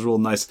thought that was real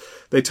nice.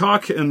 They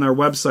talk in their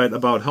website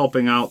about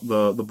helping out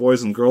the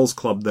Boys and Girls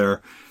Club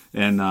there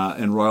in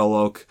Royal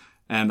Oak,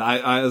 and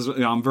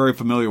I'm very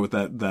familiar with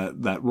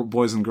that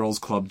Boys and Girls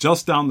Club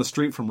just down the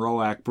street from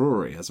Roak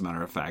Brewery. As a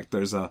matter of fact,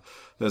 there's a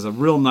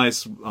real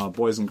nice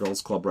Boys and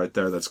Girls Club right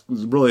there that's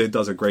really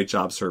does a great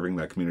job serving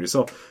that community.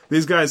 So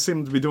these guys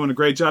seem to be doing a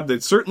great job. They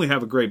certainly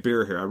have a great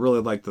beer here. I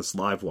really like this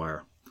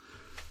Livewire.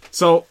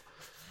 So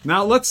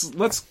now let's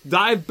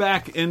dive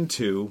back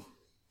into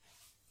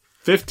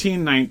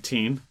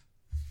 1519.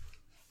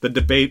 The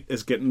debate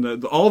is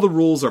all the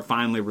rules are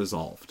finally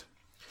resolved.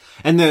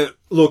 And the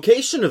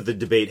location of the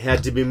debate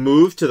had to be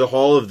moved to the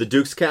hall of the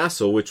Duke's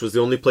Castle, which was the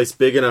only place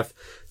big enough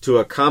to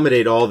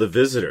accommodate all the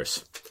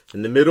visitors.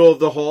 In the middle of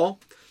the hall,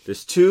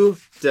 there's two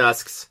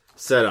desks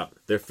set up.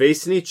 They're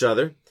facing each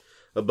other.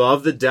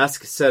 Above the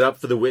desk set up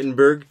for the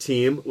Wittenberg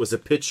team was a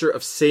picture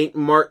of St.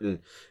 Martin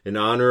in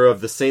honor of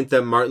the saint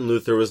that Martin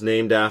Luther was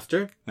named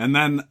after. And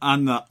then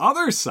on the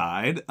other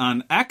side,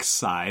 on Eck's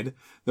side,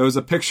 there was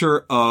a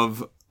picture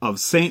of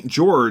St.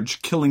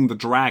 George killing the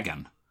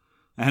dragon.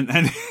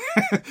 And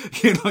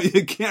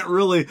you can't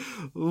really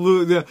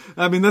lose.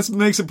 I mean, that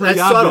makes it pretty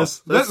obvious.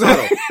 That's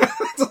subtle.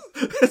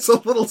 It's a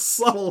little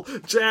subtle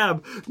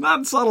jab.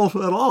 Not subtle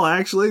at all,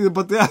 actually.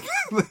 But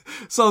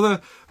it's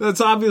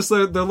obvious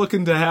they're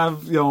looking to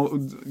have,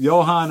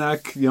 Johann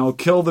Eck,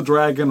 kill the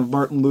dragon of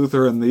Martin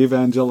Luther and the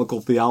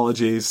evangelical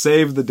theology,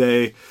 save the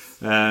day,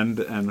 and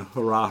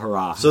hurrah,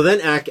 hurrah. So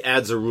then Eck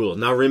adds a rule.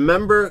 Now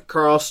remember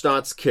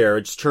Karlstadt's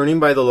carriage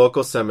turning by the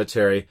local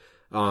cemetery.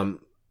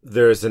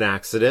 There's an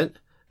accident.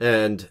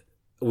 And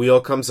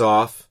wheel comes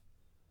off.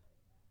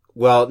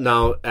 Well,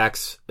 now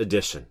Eck's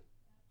addition.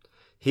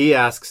 He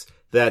asks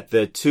that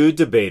the two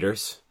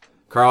debaters,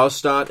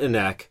 Karlstadt and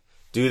Eck,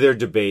 do their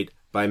debate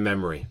by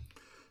memory.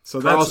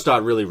 So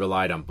Karlstadt really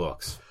relied on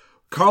books.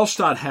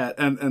 Karlstadt had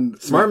and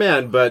smart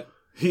man, but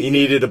he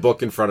needed a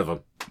book in front of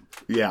him.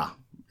 Yeah.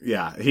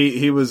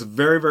 He was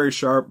very, very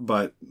sharp,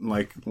 but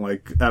like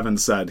Evan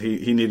said,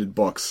 he needed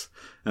books,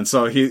 and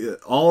so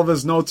all of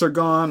his notes are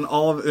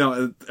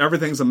gone.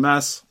 Everything's a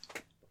mess.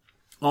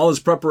 All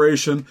his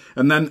preparation,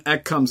 and then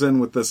Eck comes in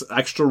with this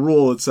extra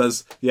rule that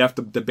says you have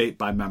to debate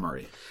by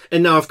memory.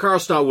 And now if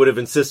Karlstadt would have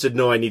insisted,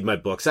 no, I need my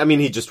books, I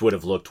mean, he just would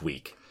have looked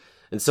weak.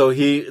 And so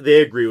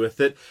they agree with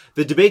it.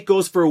 The debate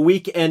goes for a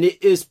week, and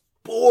it is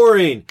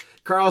boring.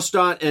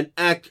 Karlstadt and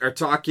Eck are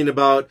talking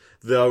about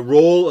the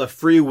role of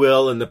free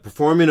will and the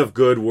performing of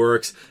good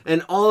works,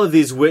 and all of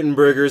these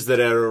Wittenbergers that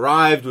had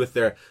arrived with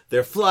their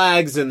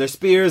flags and their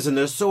spears and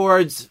their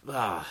swords.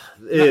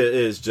 It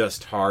is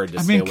just hard to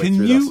stay away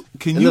through those.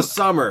 In the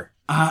summer.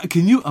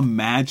 Can you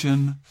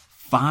imagine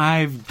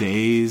 5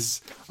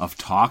 days of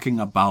talking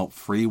about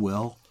free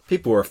will?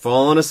 People were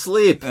falling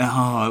asleep.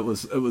 Oh, it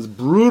was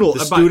brutal.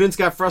 The students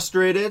got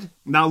frustrated.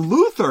 Now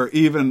Luther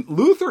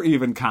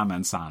even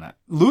comments on it.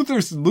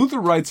 Luther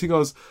writes, he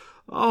goes,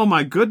 "Oh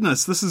my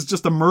goodness, this is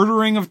just a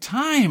murdering of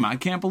time. I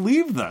can't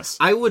believe this."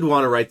 I would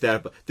want to write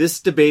that up.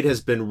 This debate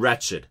has been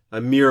wretched, a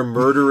mere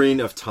murdering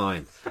of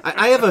time.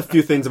 I have a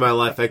few things in my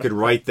life I could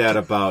write that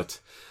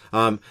about.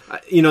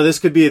 This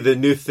could be the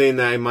new thing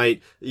that I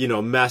might,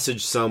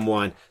 message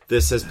someone.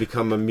 This has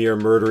become a mere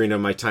murdering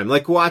of my time.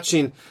 Like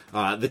watching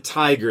the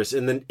Tigers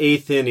in the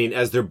 8th inning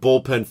as their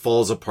bullpen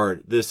falls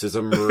apart. This is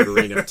a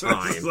murdering of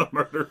time. This is a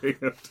murdering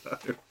of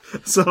time.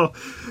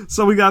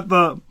 So we got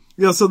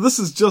so this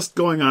is just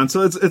going on.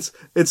 So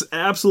it's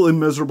absolutely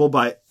miserable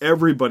by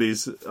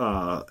everybody's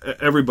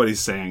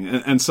saying.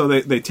 And so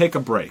they take a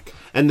break.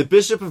 And the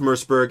Bishop of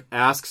Merseburg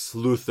asks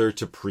Luther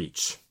to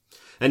preach.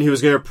 And he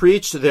was going to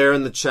preach there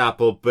in the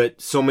chapel,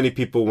 but so many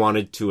people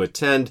wanted to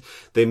attend.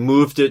 They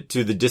moved it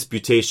to the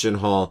disputation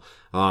hall.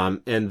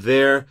 And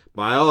there,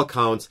 by all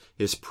accounts,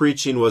 his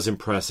preaching was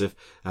impressive.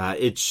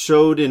 It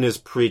showed in his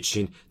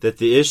preaching that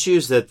the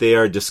issues that they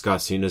are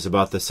discussing is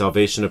about the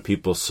salvation of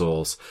people's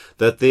souls,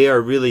 that they are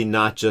really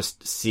not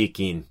just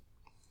seeking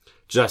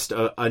just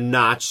a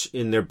notch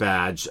in their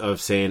badge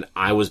of saying,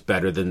 I was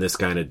better than this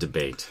kind of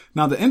debate.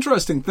 Now, the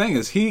interesting thing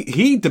is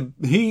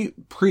he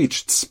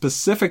preached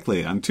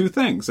specifically on two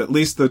things. At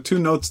least the two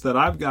notes that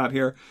I've got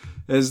here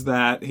is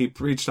that he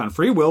preached on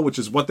free will, which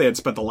is what they had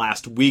spent the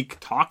last week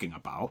talking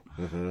about.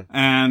 Mm-hmm.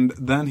 And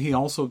then he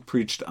also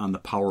preached on the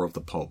power of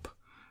the Pope.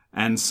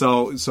 And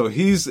so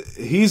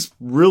he's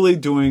really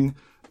doing,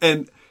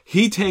 and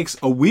he takes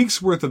a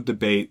week's worth of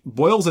debate,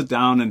 boils it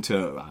down into,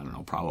 I don't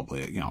know,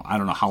 probably, I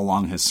don't know how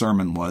long his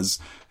sermon was.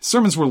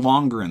 Sermons were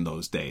longer in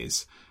those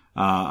days.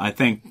 I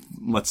think,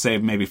 let's say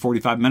maybe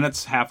 45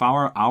 minutes, half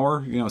hour,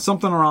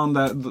 something around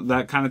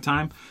that kind of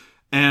time.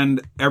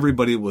 And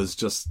everybody was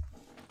just,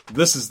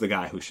 this is the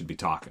guy who should be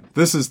talking.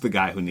 This is the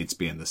guy who needs to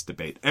be in this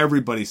debate.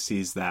 Everybody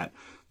sees that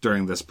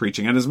during this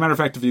preaching. And as a matter of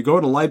fact, if you go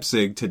to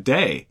Leipzig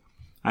today,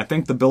 I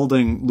think the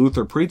building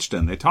Luther preached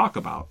in, they talk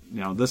about,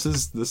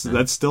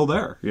 that's still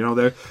there.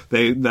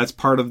 That's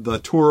part of the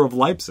tour of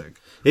Leipzig.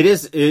 It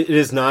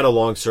is not a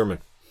long sermon.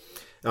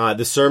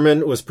 The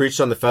sermon was preached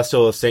on the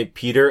festival of St.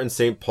 Peter and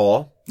St.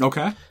 Paul.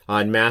 Okay.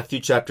 On Matthew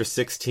chapter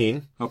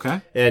 16.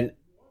 Okay. And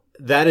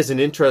that is an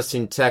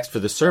interesting text for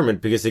the sermon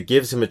because it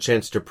gives him a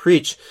chance to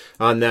preach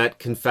on that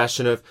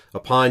confession of,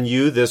 upon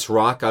you, this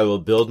rock, I will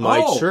build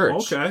my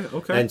church.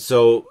 Okay. And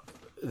so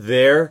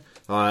there,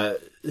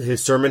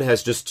 his sermon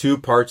has just two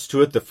parts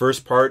to it. The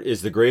first part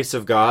is the grace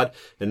of God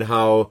and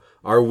how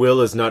our will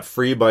is not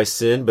free by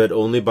sin, but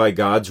only by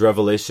God's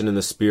revelation in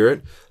the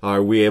Spirit.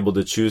 Are we able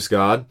to choose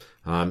God?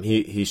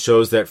 He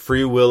shows that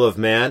free will of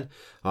man,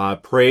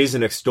 praise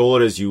and extol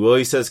it as you will,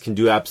 he says, can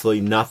do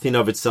absolutely nothing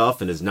of itself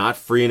and is not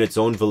free in its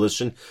own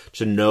volition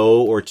to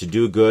know or to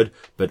do good,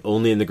 but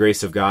only in the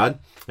grace of God.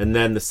 And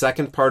then the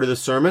second part of the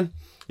sermon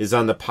is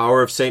on the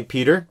power of St.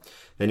 Peter.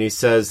 And he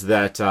says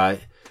that,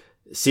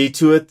 see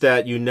to it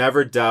that you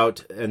never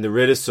doubt, and the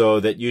writ is so,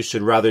 that you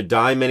should rather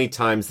die many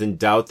times than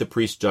doubt the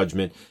priest's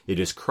judgment. It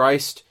is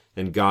Christ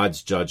and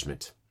God's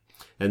judgment.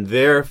 And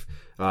there,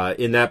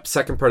 in that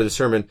second part of the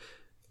sermon,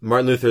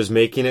 Martin Luther is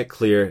making it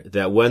clear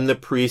that when the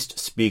priest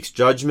speaks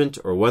judgment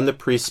or when the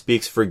priest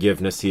speaks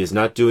forgiveness, he is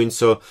not doing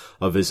so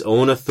of his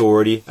own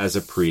authority as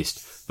a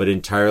priest, but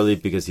entirely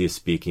because he is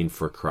speaking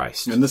for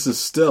Christ. And this is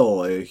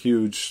still a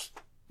huge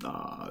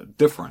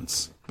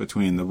difference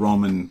between the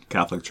Roman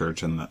Catholic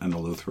Church and the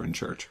Lutheran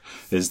Church,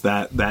 is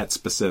that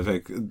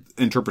specific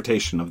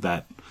interpretation of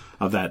that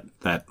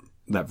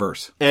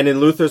verse. And in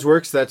Luther's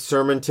works, that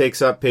sermon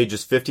takes up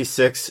pages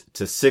 56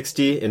 to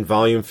 60 in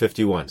volume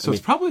 51. So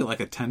it's probably like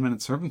a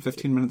 10-minute sermon,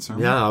 15-minute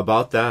sermon? Yeah,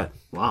 about that.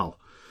 Wow.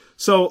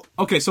 So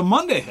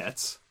Monday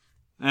hits,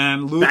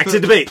 and Luther... Back to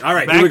debate. All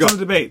right, back here we go. to the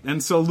debate.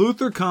 And so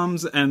Luther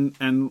comes,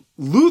 and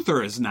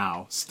Luther is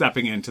now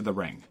stepping into the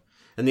ring.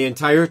 And the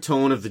entire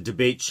tone of the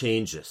debate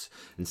changes.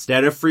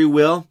 Instead of free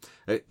will,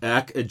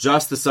 Eck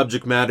adjusts the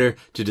subject matter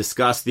to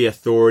discuss the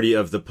authority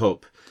of the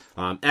Pope.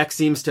 Eck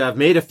seems to have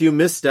made a few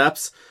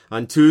missteps.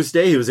 On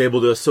Tuesday, he was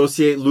able to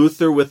associate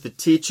Luther with the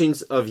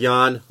teachings of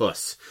Jan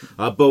Hus,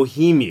 a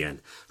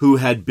Bohemian who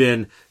had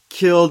been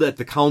killed at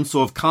the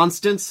Council of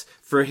Constance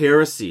for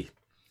heresy.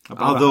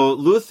 Although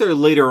Luther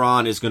later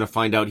on is going to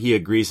find out he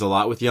agrees a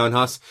lot with Jan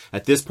Hus,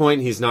 at this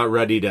point he's not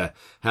ready to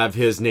have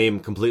his name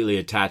completely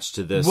attached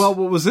to this. Well,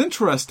 what was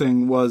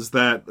interesting was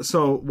that,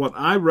 so what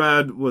I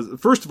read was,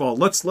 first of all,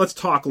 let's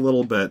talk a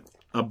little bit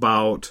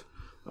about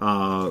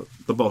the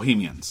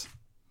Bohemians.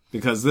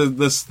 Because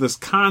this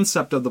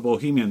concept of the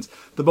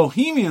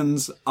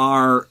Bohemians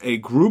are a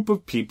group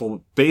of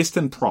people based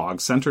in Prague,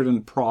 centered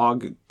in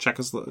Prague,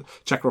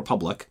 Czech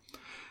Republic,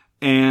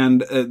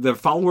 and they're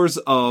followers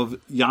of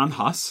Jan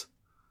Hus,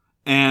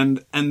 and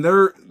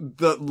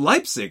the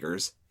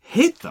Leipzigers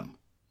hate them.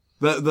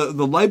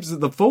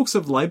 The folks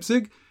of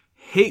Leipzig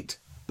hate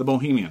the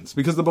Bohemians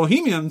because the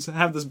Bohemians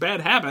have this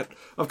bad habit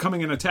of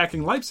coming and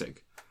attacking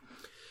Leipzig.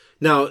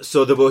 Now,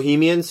 so the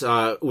Bohemians,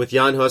 with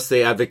Jan Hus,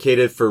 they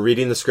advocated for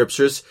reading the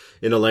scriptures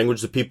in a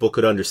language that people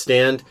could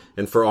understand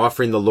and for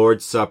offering the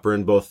Lord's Supper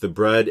in both the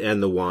bread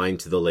and the wine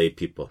to the lay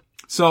people.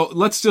 So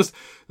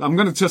I'm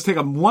going to just take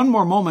one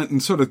more moment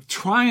and sort of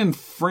try and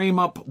frame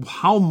up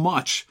how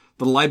much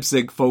the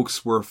Leipzig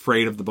folks were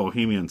afraid of the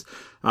Bohemians.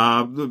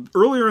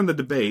 Earlier in the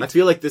debate... I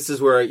feel like this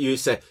is where you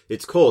say,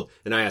 it's cold,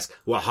 and I ask,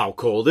 well, how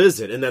cold is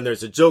it? And then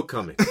there's a joke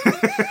coming.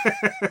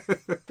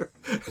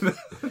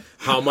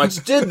 How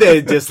much did they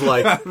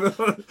dislike?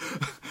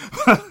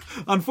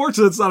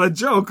 Unfortunately, it's not a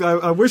joke.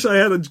 I wish I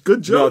had a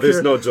good joke. No,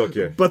 there's no joke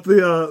here. But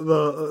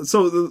a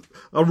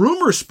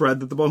rumor spread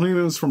that the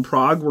Bohemians from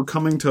Prague were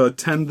coming to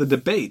attend the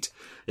debate.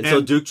 And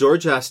so Duke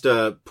George has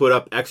to put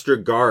up extra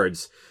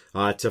guards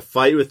to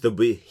fight with the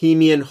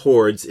Bohemian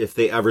hordes if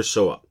they ever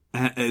show up.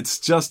 It's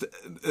just,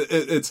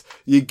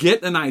 you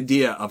get an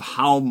idea of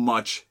how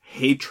much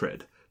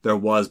hatred there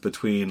was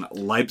between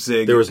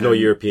Leipzig. There was no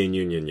European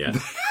Union yet.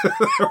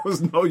 There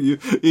was no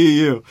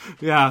EU.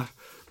 Yeah.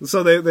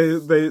 So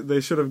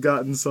they should have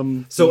gotten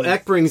some. So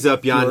Eck brings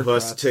up Jan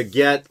Hus to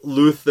get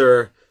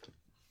Luther's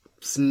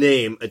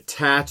name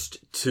attached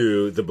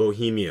to the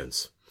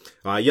Bohemians.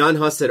 Jan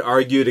Hus had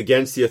argued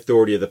against the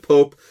authority of the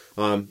Pope,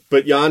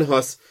 but Jan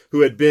Hus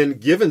who had been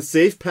given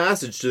safe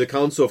passage to the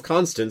Council of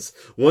Constance,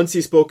 once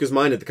he spoke his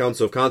mind at the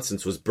Council of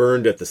Constance, was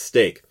burned at the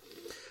stake.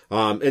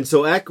 And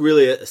so Eck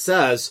really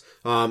says,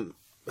 how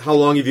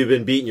long have you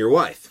been beating your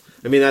wife?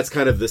 I mean, that's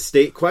kind of the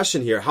state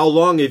question here. How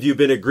long have you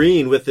been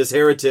agreeing with this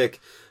heretic,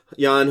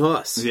 Jan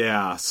Hus?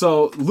 Yeah.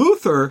 So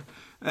Luther,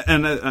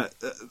 and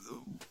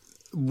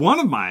one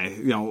of my,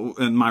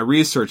 in my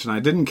research, and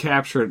I didn't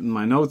capture it in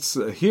my notes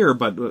here,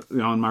 but,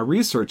 in my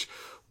research,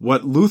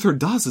 what Luther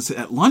does is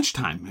at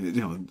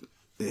lunchtime,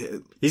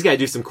 he's got to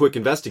do some quick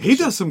investigation. He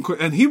does some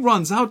quick, and he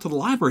runs out to the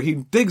library. He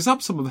digs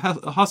up some of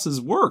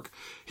Huss's work.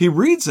 He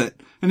reads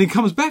it, and he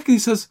comes back and he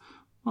says,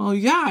 "Oh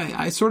yeah,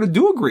 I sort of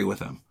do agree with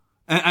him."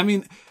 And I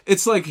mean,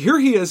 it's like, here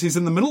he is, he's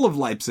in the middle of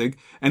Leipzig,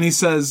 and he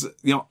says,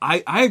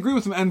 I agree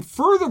with him. And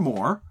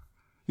furthermore,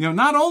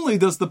 not only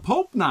does the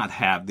Pope not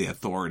have the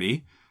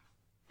authority,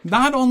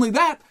 not only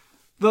that,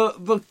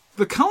 the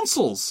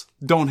councils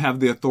don't have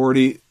the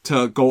authority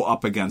to go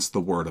up against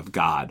the word of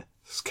God.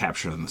 It's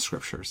captured in the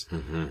scriptures.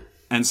 Mm-hmm.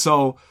 And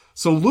so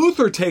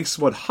Luther takes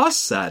what Huss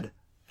said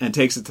and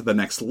takes it to the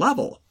next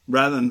level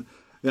rather than,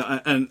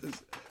 and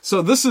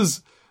so this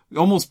is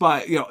almost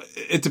by,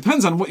 it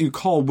depends on what you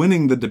call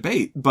winning the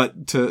debate,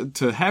 but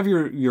to have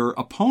your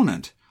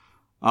opponent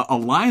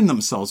align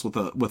themselves with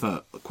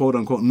a quote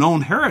unquote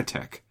known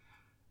heretic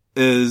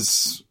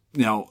is,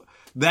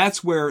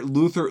 that's where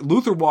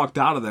Luther walked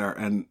out of there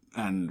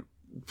and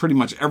pretty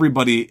much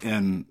everybody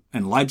in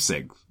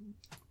Leipzig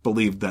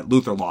believed that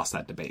Luther lost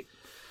that debate.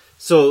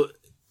 So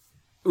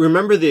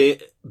remember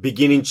the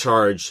beginning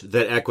charge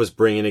that Eck was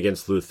bringing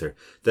against Luther,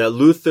 that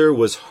Luther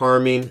was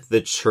harming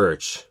the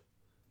church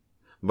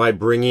by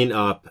bringing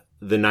up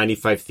the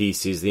 95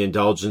 Theses, the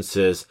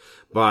indulgences,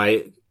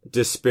 by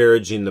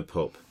disparaging the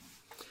Pope.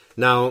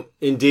 Now,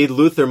 indeed,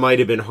 Luther might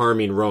have been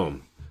harming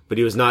Rome, but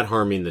he was not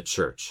harming the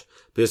church.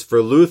 Because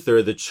for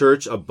Luther, the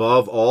church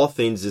above all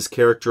things is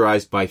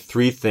characterized by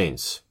three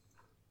things: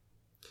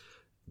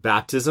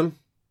 baptism,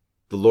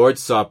 the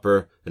Lord's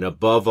Supper, and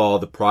above all,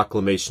 the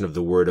proclamation of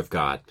the Word of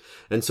God.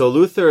 And so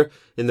Luther,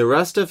 in the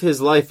rest of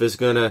his life, is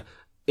going to,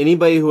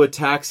 anybody who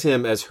attacks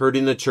him as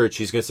hurting the church,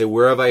 he's going to say,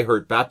 where have I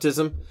hurt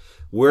baptism?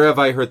 Where have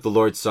I hurt the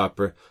Lord's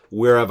Supper?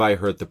 Where have I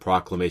hurt the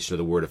proclamation of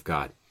the Word of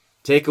God?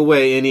 Take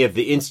away any of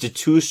the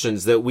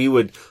institutions that we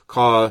would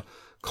call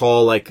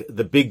like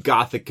the big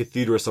Gothic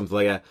cathedral or something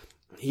like that.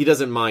 He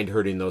doesn't mind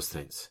hurting those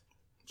things.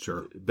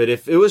 Sure. But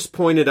if it was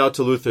pointed out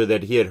to Luther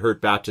that he had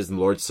hurt baptism,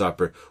 Lord's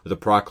Supper, or the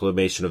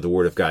proclamation of the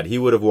Word of God, he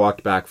would have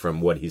walked back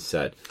from what he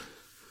said.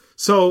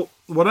 So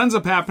what ends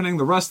up happening,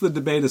 the rest of the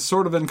debate is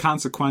sort of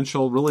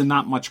inconsequential. Really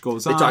not much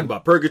goes on. They talk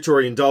about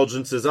purgatory,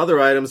 indulgences, other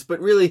items, but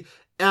really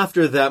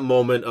after that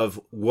moment of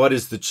what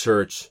is the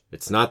church,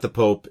 it's not the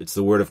Pope, it's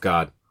the Word of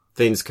God.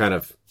 Things kind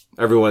of,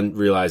 everyone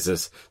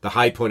realizes the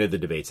high point of the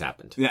debates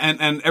happened. Yeah,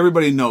 and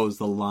everybody knows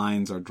the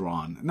lines are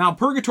drawn. Now,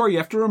 purgatory, you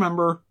have to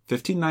remember,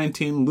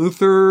 1519,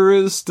 Luther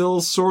is still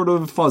sort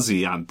of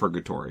fuzzy on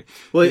purgatory.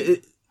 Well,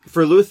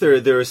 for Luther,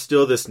 there is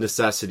still this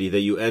necessity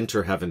that you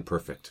enter heaven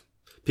perfect.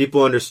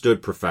 People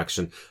understood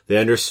perfection, they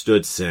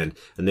understood sin,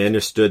 and they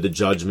understood the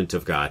judgment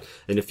of God.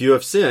 And if you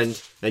have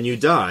sinned and you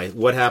die,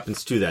 what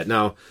happens to that?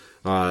 Now,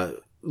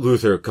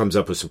 Luther comes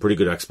up with some pretty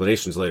good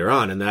explanations later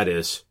on, and that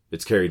is,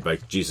 it's carried by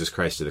Jesus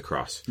Christ to the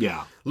cross.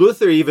 Yeah.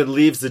 Luther even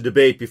leaves the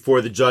debate before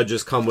the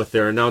judges come with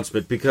their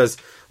announcement because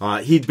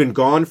he'd been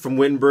gone from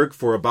Wittenberg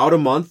for about a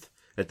month.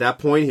 At that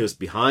point, he was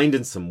behind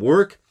in some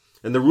work,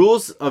 and the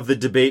rules of the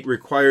debate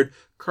required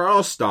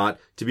Karlstadt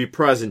to be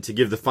present to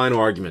give the final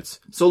arguments.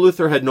 So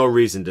Luther had no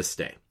reason to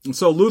stay. And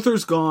so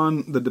Luther's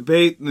gone. The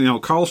debate,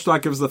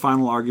 Karlstadt gives the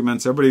final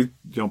arguments. Everybody,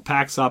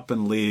 packs up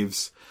and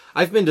leaves.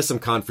 I've been to some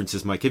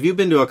conferences, Mike. Have you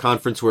been to a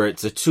conference where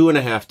it's a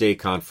 2.5-day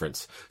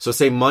conference? So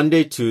say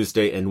Monday,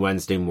 Tuesday, and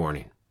Wednesday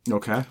morning.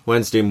 Okay.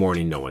 Wednesday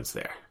morning, no one's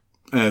there.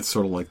 It's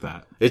sort of like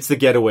that. It's the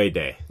getaway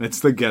day. It's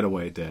the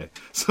getaway day.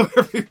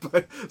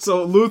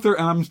 So Luther,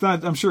 and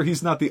I'm sure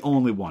he's not the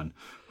only one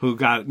who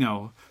got,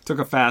 took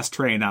a fast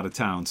train out of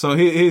town. So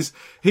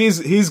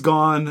he's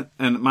gone,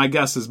 and my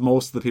guess is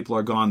most of the people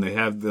are gone. They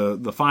have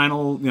the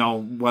final,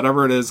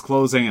 whatever it is,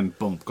 closing, and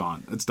boom,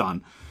 gone. It's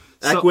done.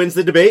 Eck wins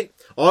the debate.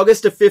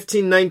 August of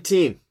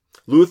 1519.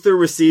 Luther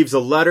receives a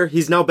letter.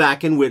 He's now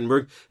back in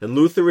Wittenberg, and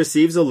Luther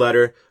receives a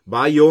letter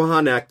by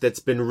Johann Eck that's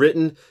been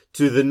written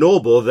to the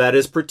noble that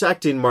is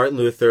protecting Martin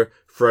Luther,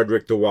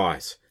 Frederick the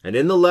Wise. And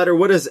in the letter,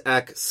 what does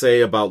Eck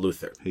say about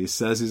Luther? He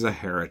says he's a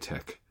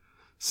heretic.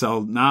 So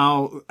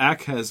now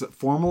Eck has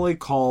formally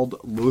called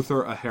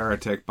Luther a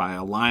heretic by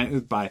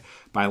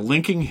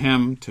linking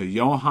him to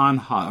John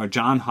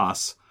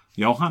Huss.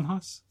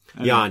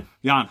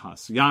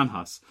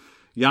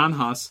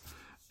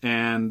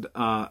 And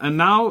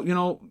now,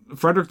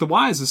 Frederick the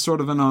Wise is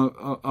sort of in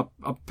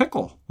a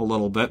pickle a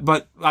little bit,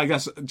 but I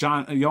guess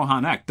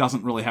Johann Eck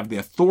doesn't really have the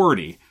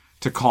authority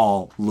to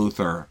call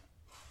Luther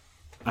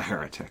a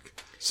heretic.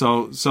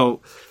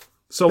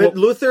 But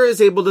Luther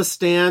is able to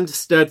stand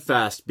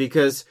steadfast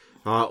because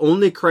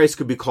only Christ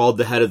could be called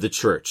the head of the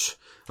church.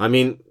 I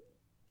mean,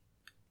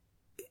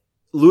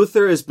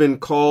 Luther has been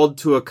called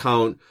to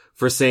account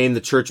for saying the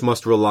church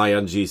must rely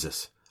on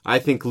Jesus. I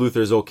think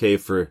Luther's okay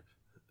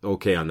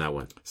on that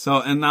one.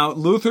 So, and now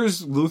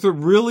Luther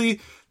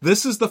really,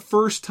 this is the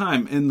first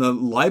time in the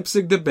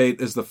Leipzig debate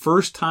is the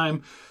first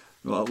time,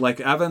 like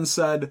Evan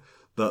said,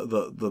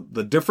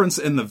 the difference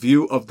in the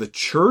view of the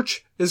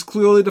church is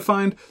clearly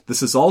defined.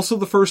 This is also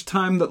the first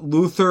time that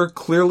Luther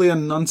clearly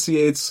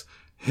enunciates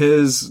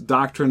his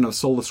doctrine of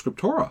sola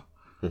scriptura.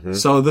 Mm-hmm.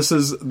 So this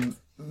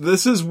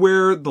is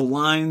where the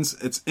lines,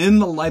 it's in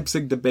the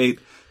Leipzig debate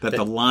that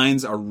the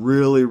lines are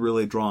really,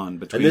 really drawn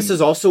between. And this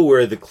is also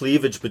where the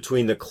cleavage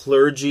between the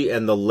clergy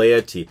and the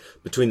laity,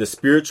 between the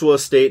spiritual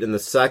estate and the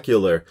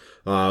secular,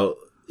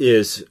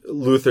 is,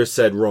 Luther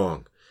said,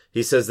 wrong.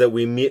 He says that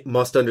we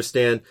must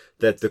understand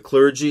that the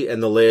clergy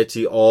and the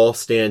laity all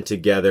stand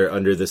together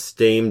under the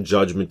same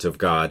judgment of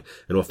God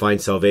and will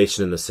find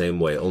salvation in the same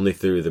way, only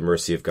through the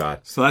mercy of God.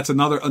 So that's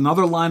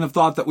another line of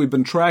thought that we've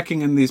been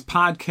tracking in these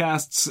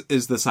podcasts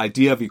is this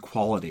idea of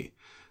equality.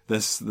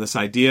 This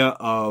idea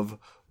of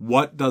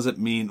what does it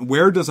mean?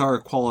 Where does our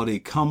equality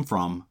come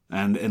from?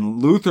 And in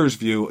Luther's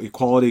view,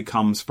 equality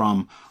comes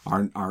from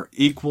our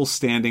equal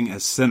standing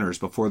as sinners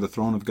before the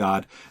throne of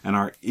God and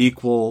our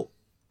equal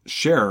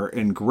share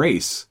in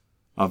grace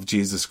of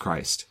Jesus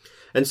Christ.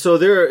 And so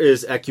there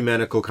is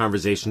ecumenical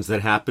conversations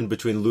that happen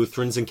between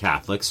Lutherans and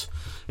Catholics.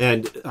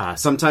 And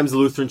sometimes the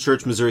Lutheran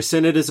Church Missouri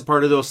Synod is a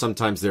part of those.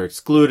 Sometimes they're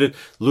excluded.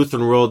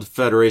 Lutheran World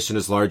Federation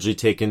has largely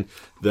taken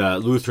the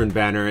Lutheran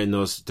banner in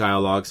those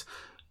dialogues.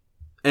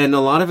 And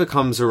a lot of it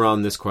comes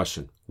around this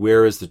question: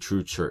 where is the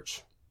true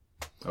church?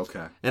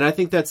 Okay. And I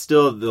think that's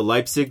still, the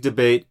Leipzig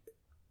debate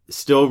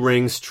still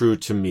rings true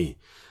to me.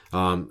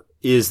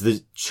 Is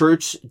the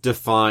church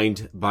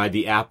defined by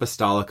the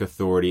apostolic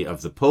authority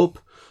of the Pope,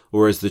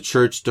 or is the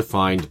church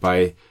defined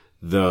by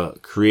the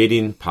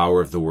creating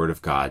power of the Word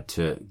of God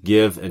to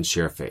give and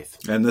share faith?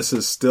 And this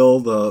is still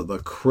the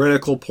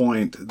critical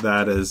point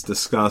that is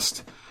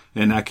discussed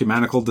in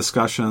ecumenical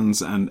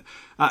discussions. And,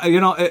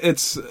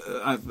 it's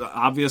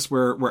obvious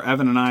where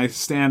Evan and I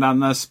stand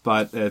on this,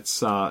 but it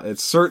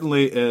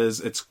certainly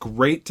is, it's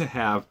great to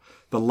have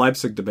the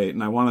Leipzig debate.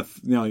 And I want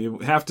to, you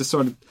have to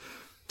sort of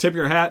tip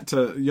your hat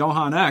to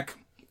Johann Eck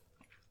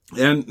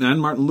and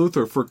Martin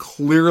Luther for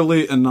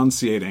clearly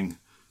enunciating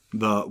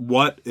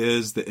what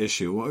is the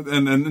issue.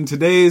 And in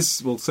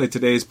today's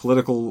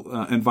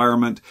political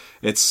environment,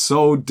 it's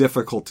so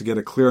difficult to get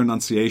a clear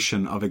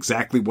enunciation of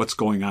exactly what's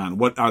going on.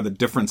 What are the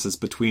differences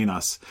between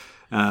us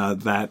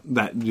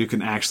that you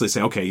can actually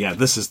say, okay, yeah,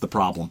 this is the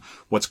problem.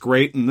 What's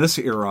great in this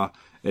era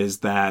is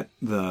that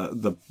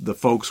the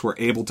folks were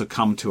able to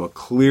come to a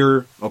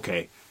clear,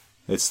 okay,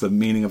 it's the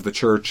meaning of the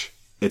church.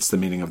 It's the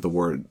meaning of the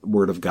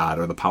word of God,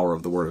 or the power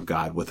of the Word of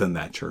God within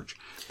that church.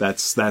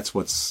 That's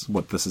what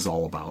this is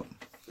all about.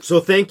 So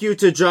thank you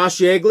to Josh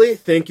Yeagley.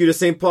 Thank you to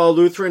St. Paul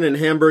Lutheran in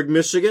Hamburg,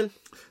 Michigan.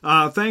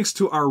 Thanks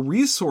to our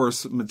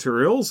resource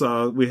materials.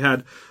 We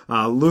had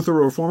Luther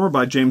Reformer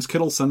by James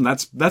Kittleson.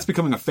 That's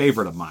becoming a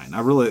favorite of mine.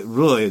 I really,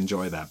 really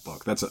enjoy that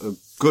book. That's a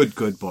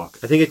good book.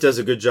 I think it does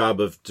a good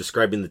job of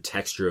describing the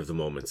texture of the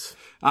moments.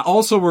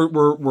 Also,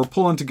 we're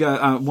pulling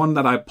together, one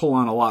that I pull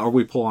on a lot, or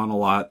we pull on a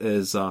lot,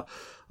 is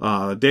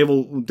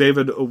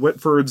David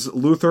Whitford's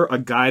Luther, A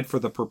Guide for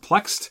the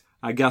Perplexed.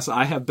 I guess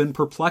I have been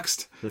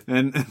perplexed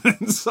in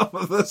some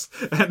of this,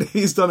 and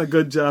he's done a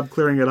good job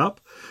clearing it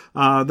up.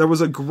 There was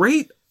a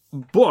great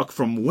book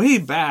from way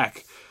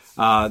back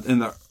in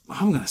the,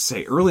 I'm going to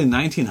say, early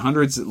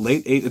 1900s,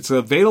 late 80s. It's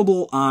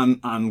available on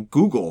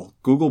Google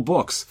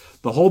Books.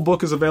 The whole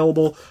book is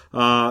available.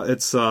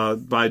 It's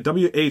by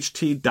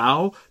W.H.T.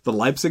 Dow, The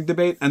Leipzig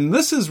Debate. And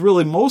this is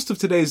really, most of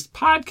today's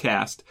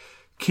podcast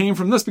came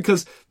from this,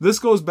 because this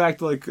goes back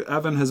to, like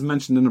Evan has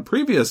mentioned in a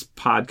previous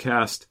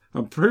podcast,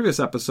 a previous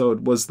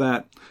episode, was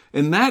that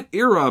in that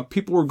era,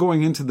 people were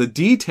going into the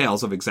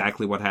details of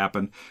exactly what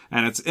happened.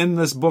 And it's in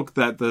this book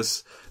that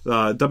this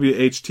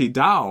W.H.T.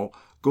 Dow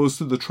goes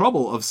through the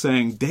trouble of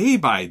saying day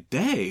by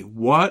day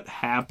what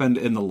happened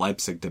in the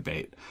Leipzig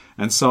debate.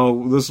 And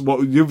so this,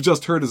 what you've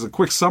just heard, is a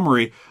quick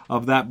summary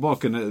of that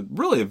book, and it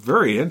really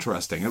very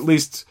interesting, at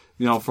least,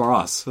 for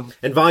us.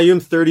 And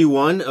volume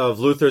 31 of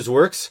Luther's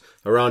works,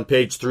 around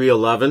page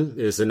 311,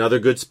 is another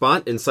good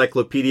spot.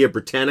 Encyclopedia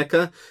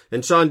Britannica,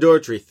 and Sean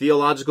Doherty,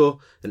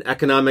 Theological and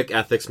Economic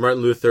Ethics,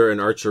 Martin Luther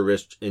and Archer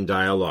Rich in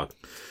Dialogue.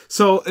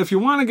 So if you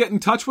want to get in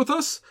touch with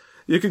us,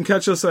 you can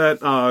catch us at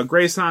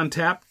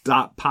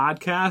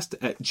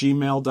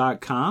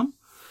graceontap.podcast@gmail.com.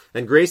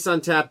 And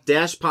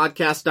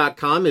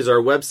graceontap-podcast.com is our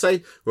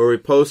website where we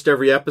post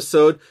every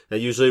episode,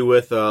 usually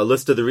with a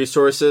list of the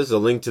resources, a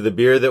link to the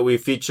beer that we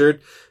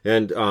featured,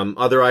 and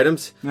other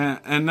items.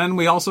 And then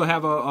we also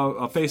have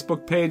a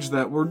Facebook page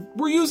that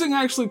we're using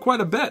actually quite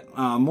a bit,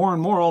 more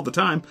and more all the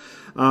time.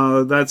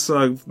 That's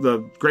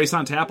the Grace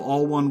on Tap,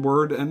 all one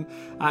word. And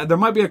there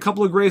might be a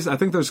couple of I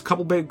think there's a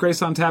couple of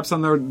Grace on Taps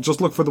on there.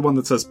 Just look for the one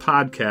that says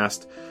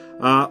podcast.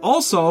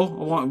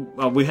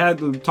 Also, we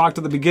had talked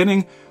at the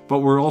beginning, but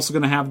we're also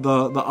going to have the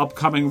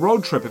upcoming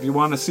road trip. If you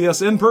want to see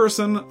us in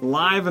person,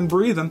 live and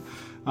breathing,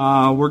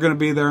 We're going to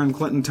be there in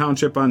Clinton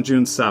Township on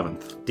June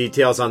 7th.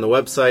 Details on the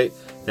website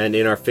and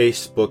in our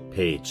Facebook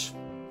page.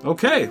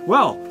 Okay,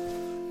 well,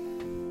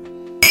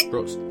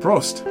 Prost.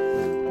 Prost.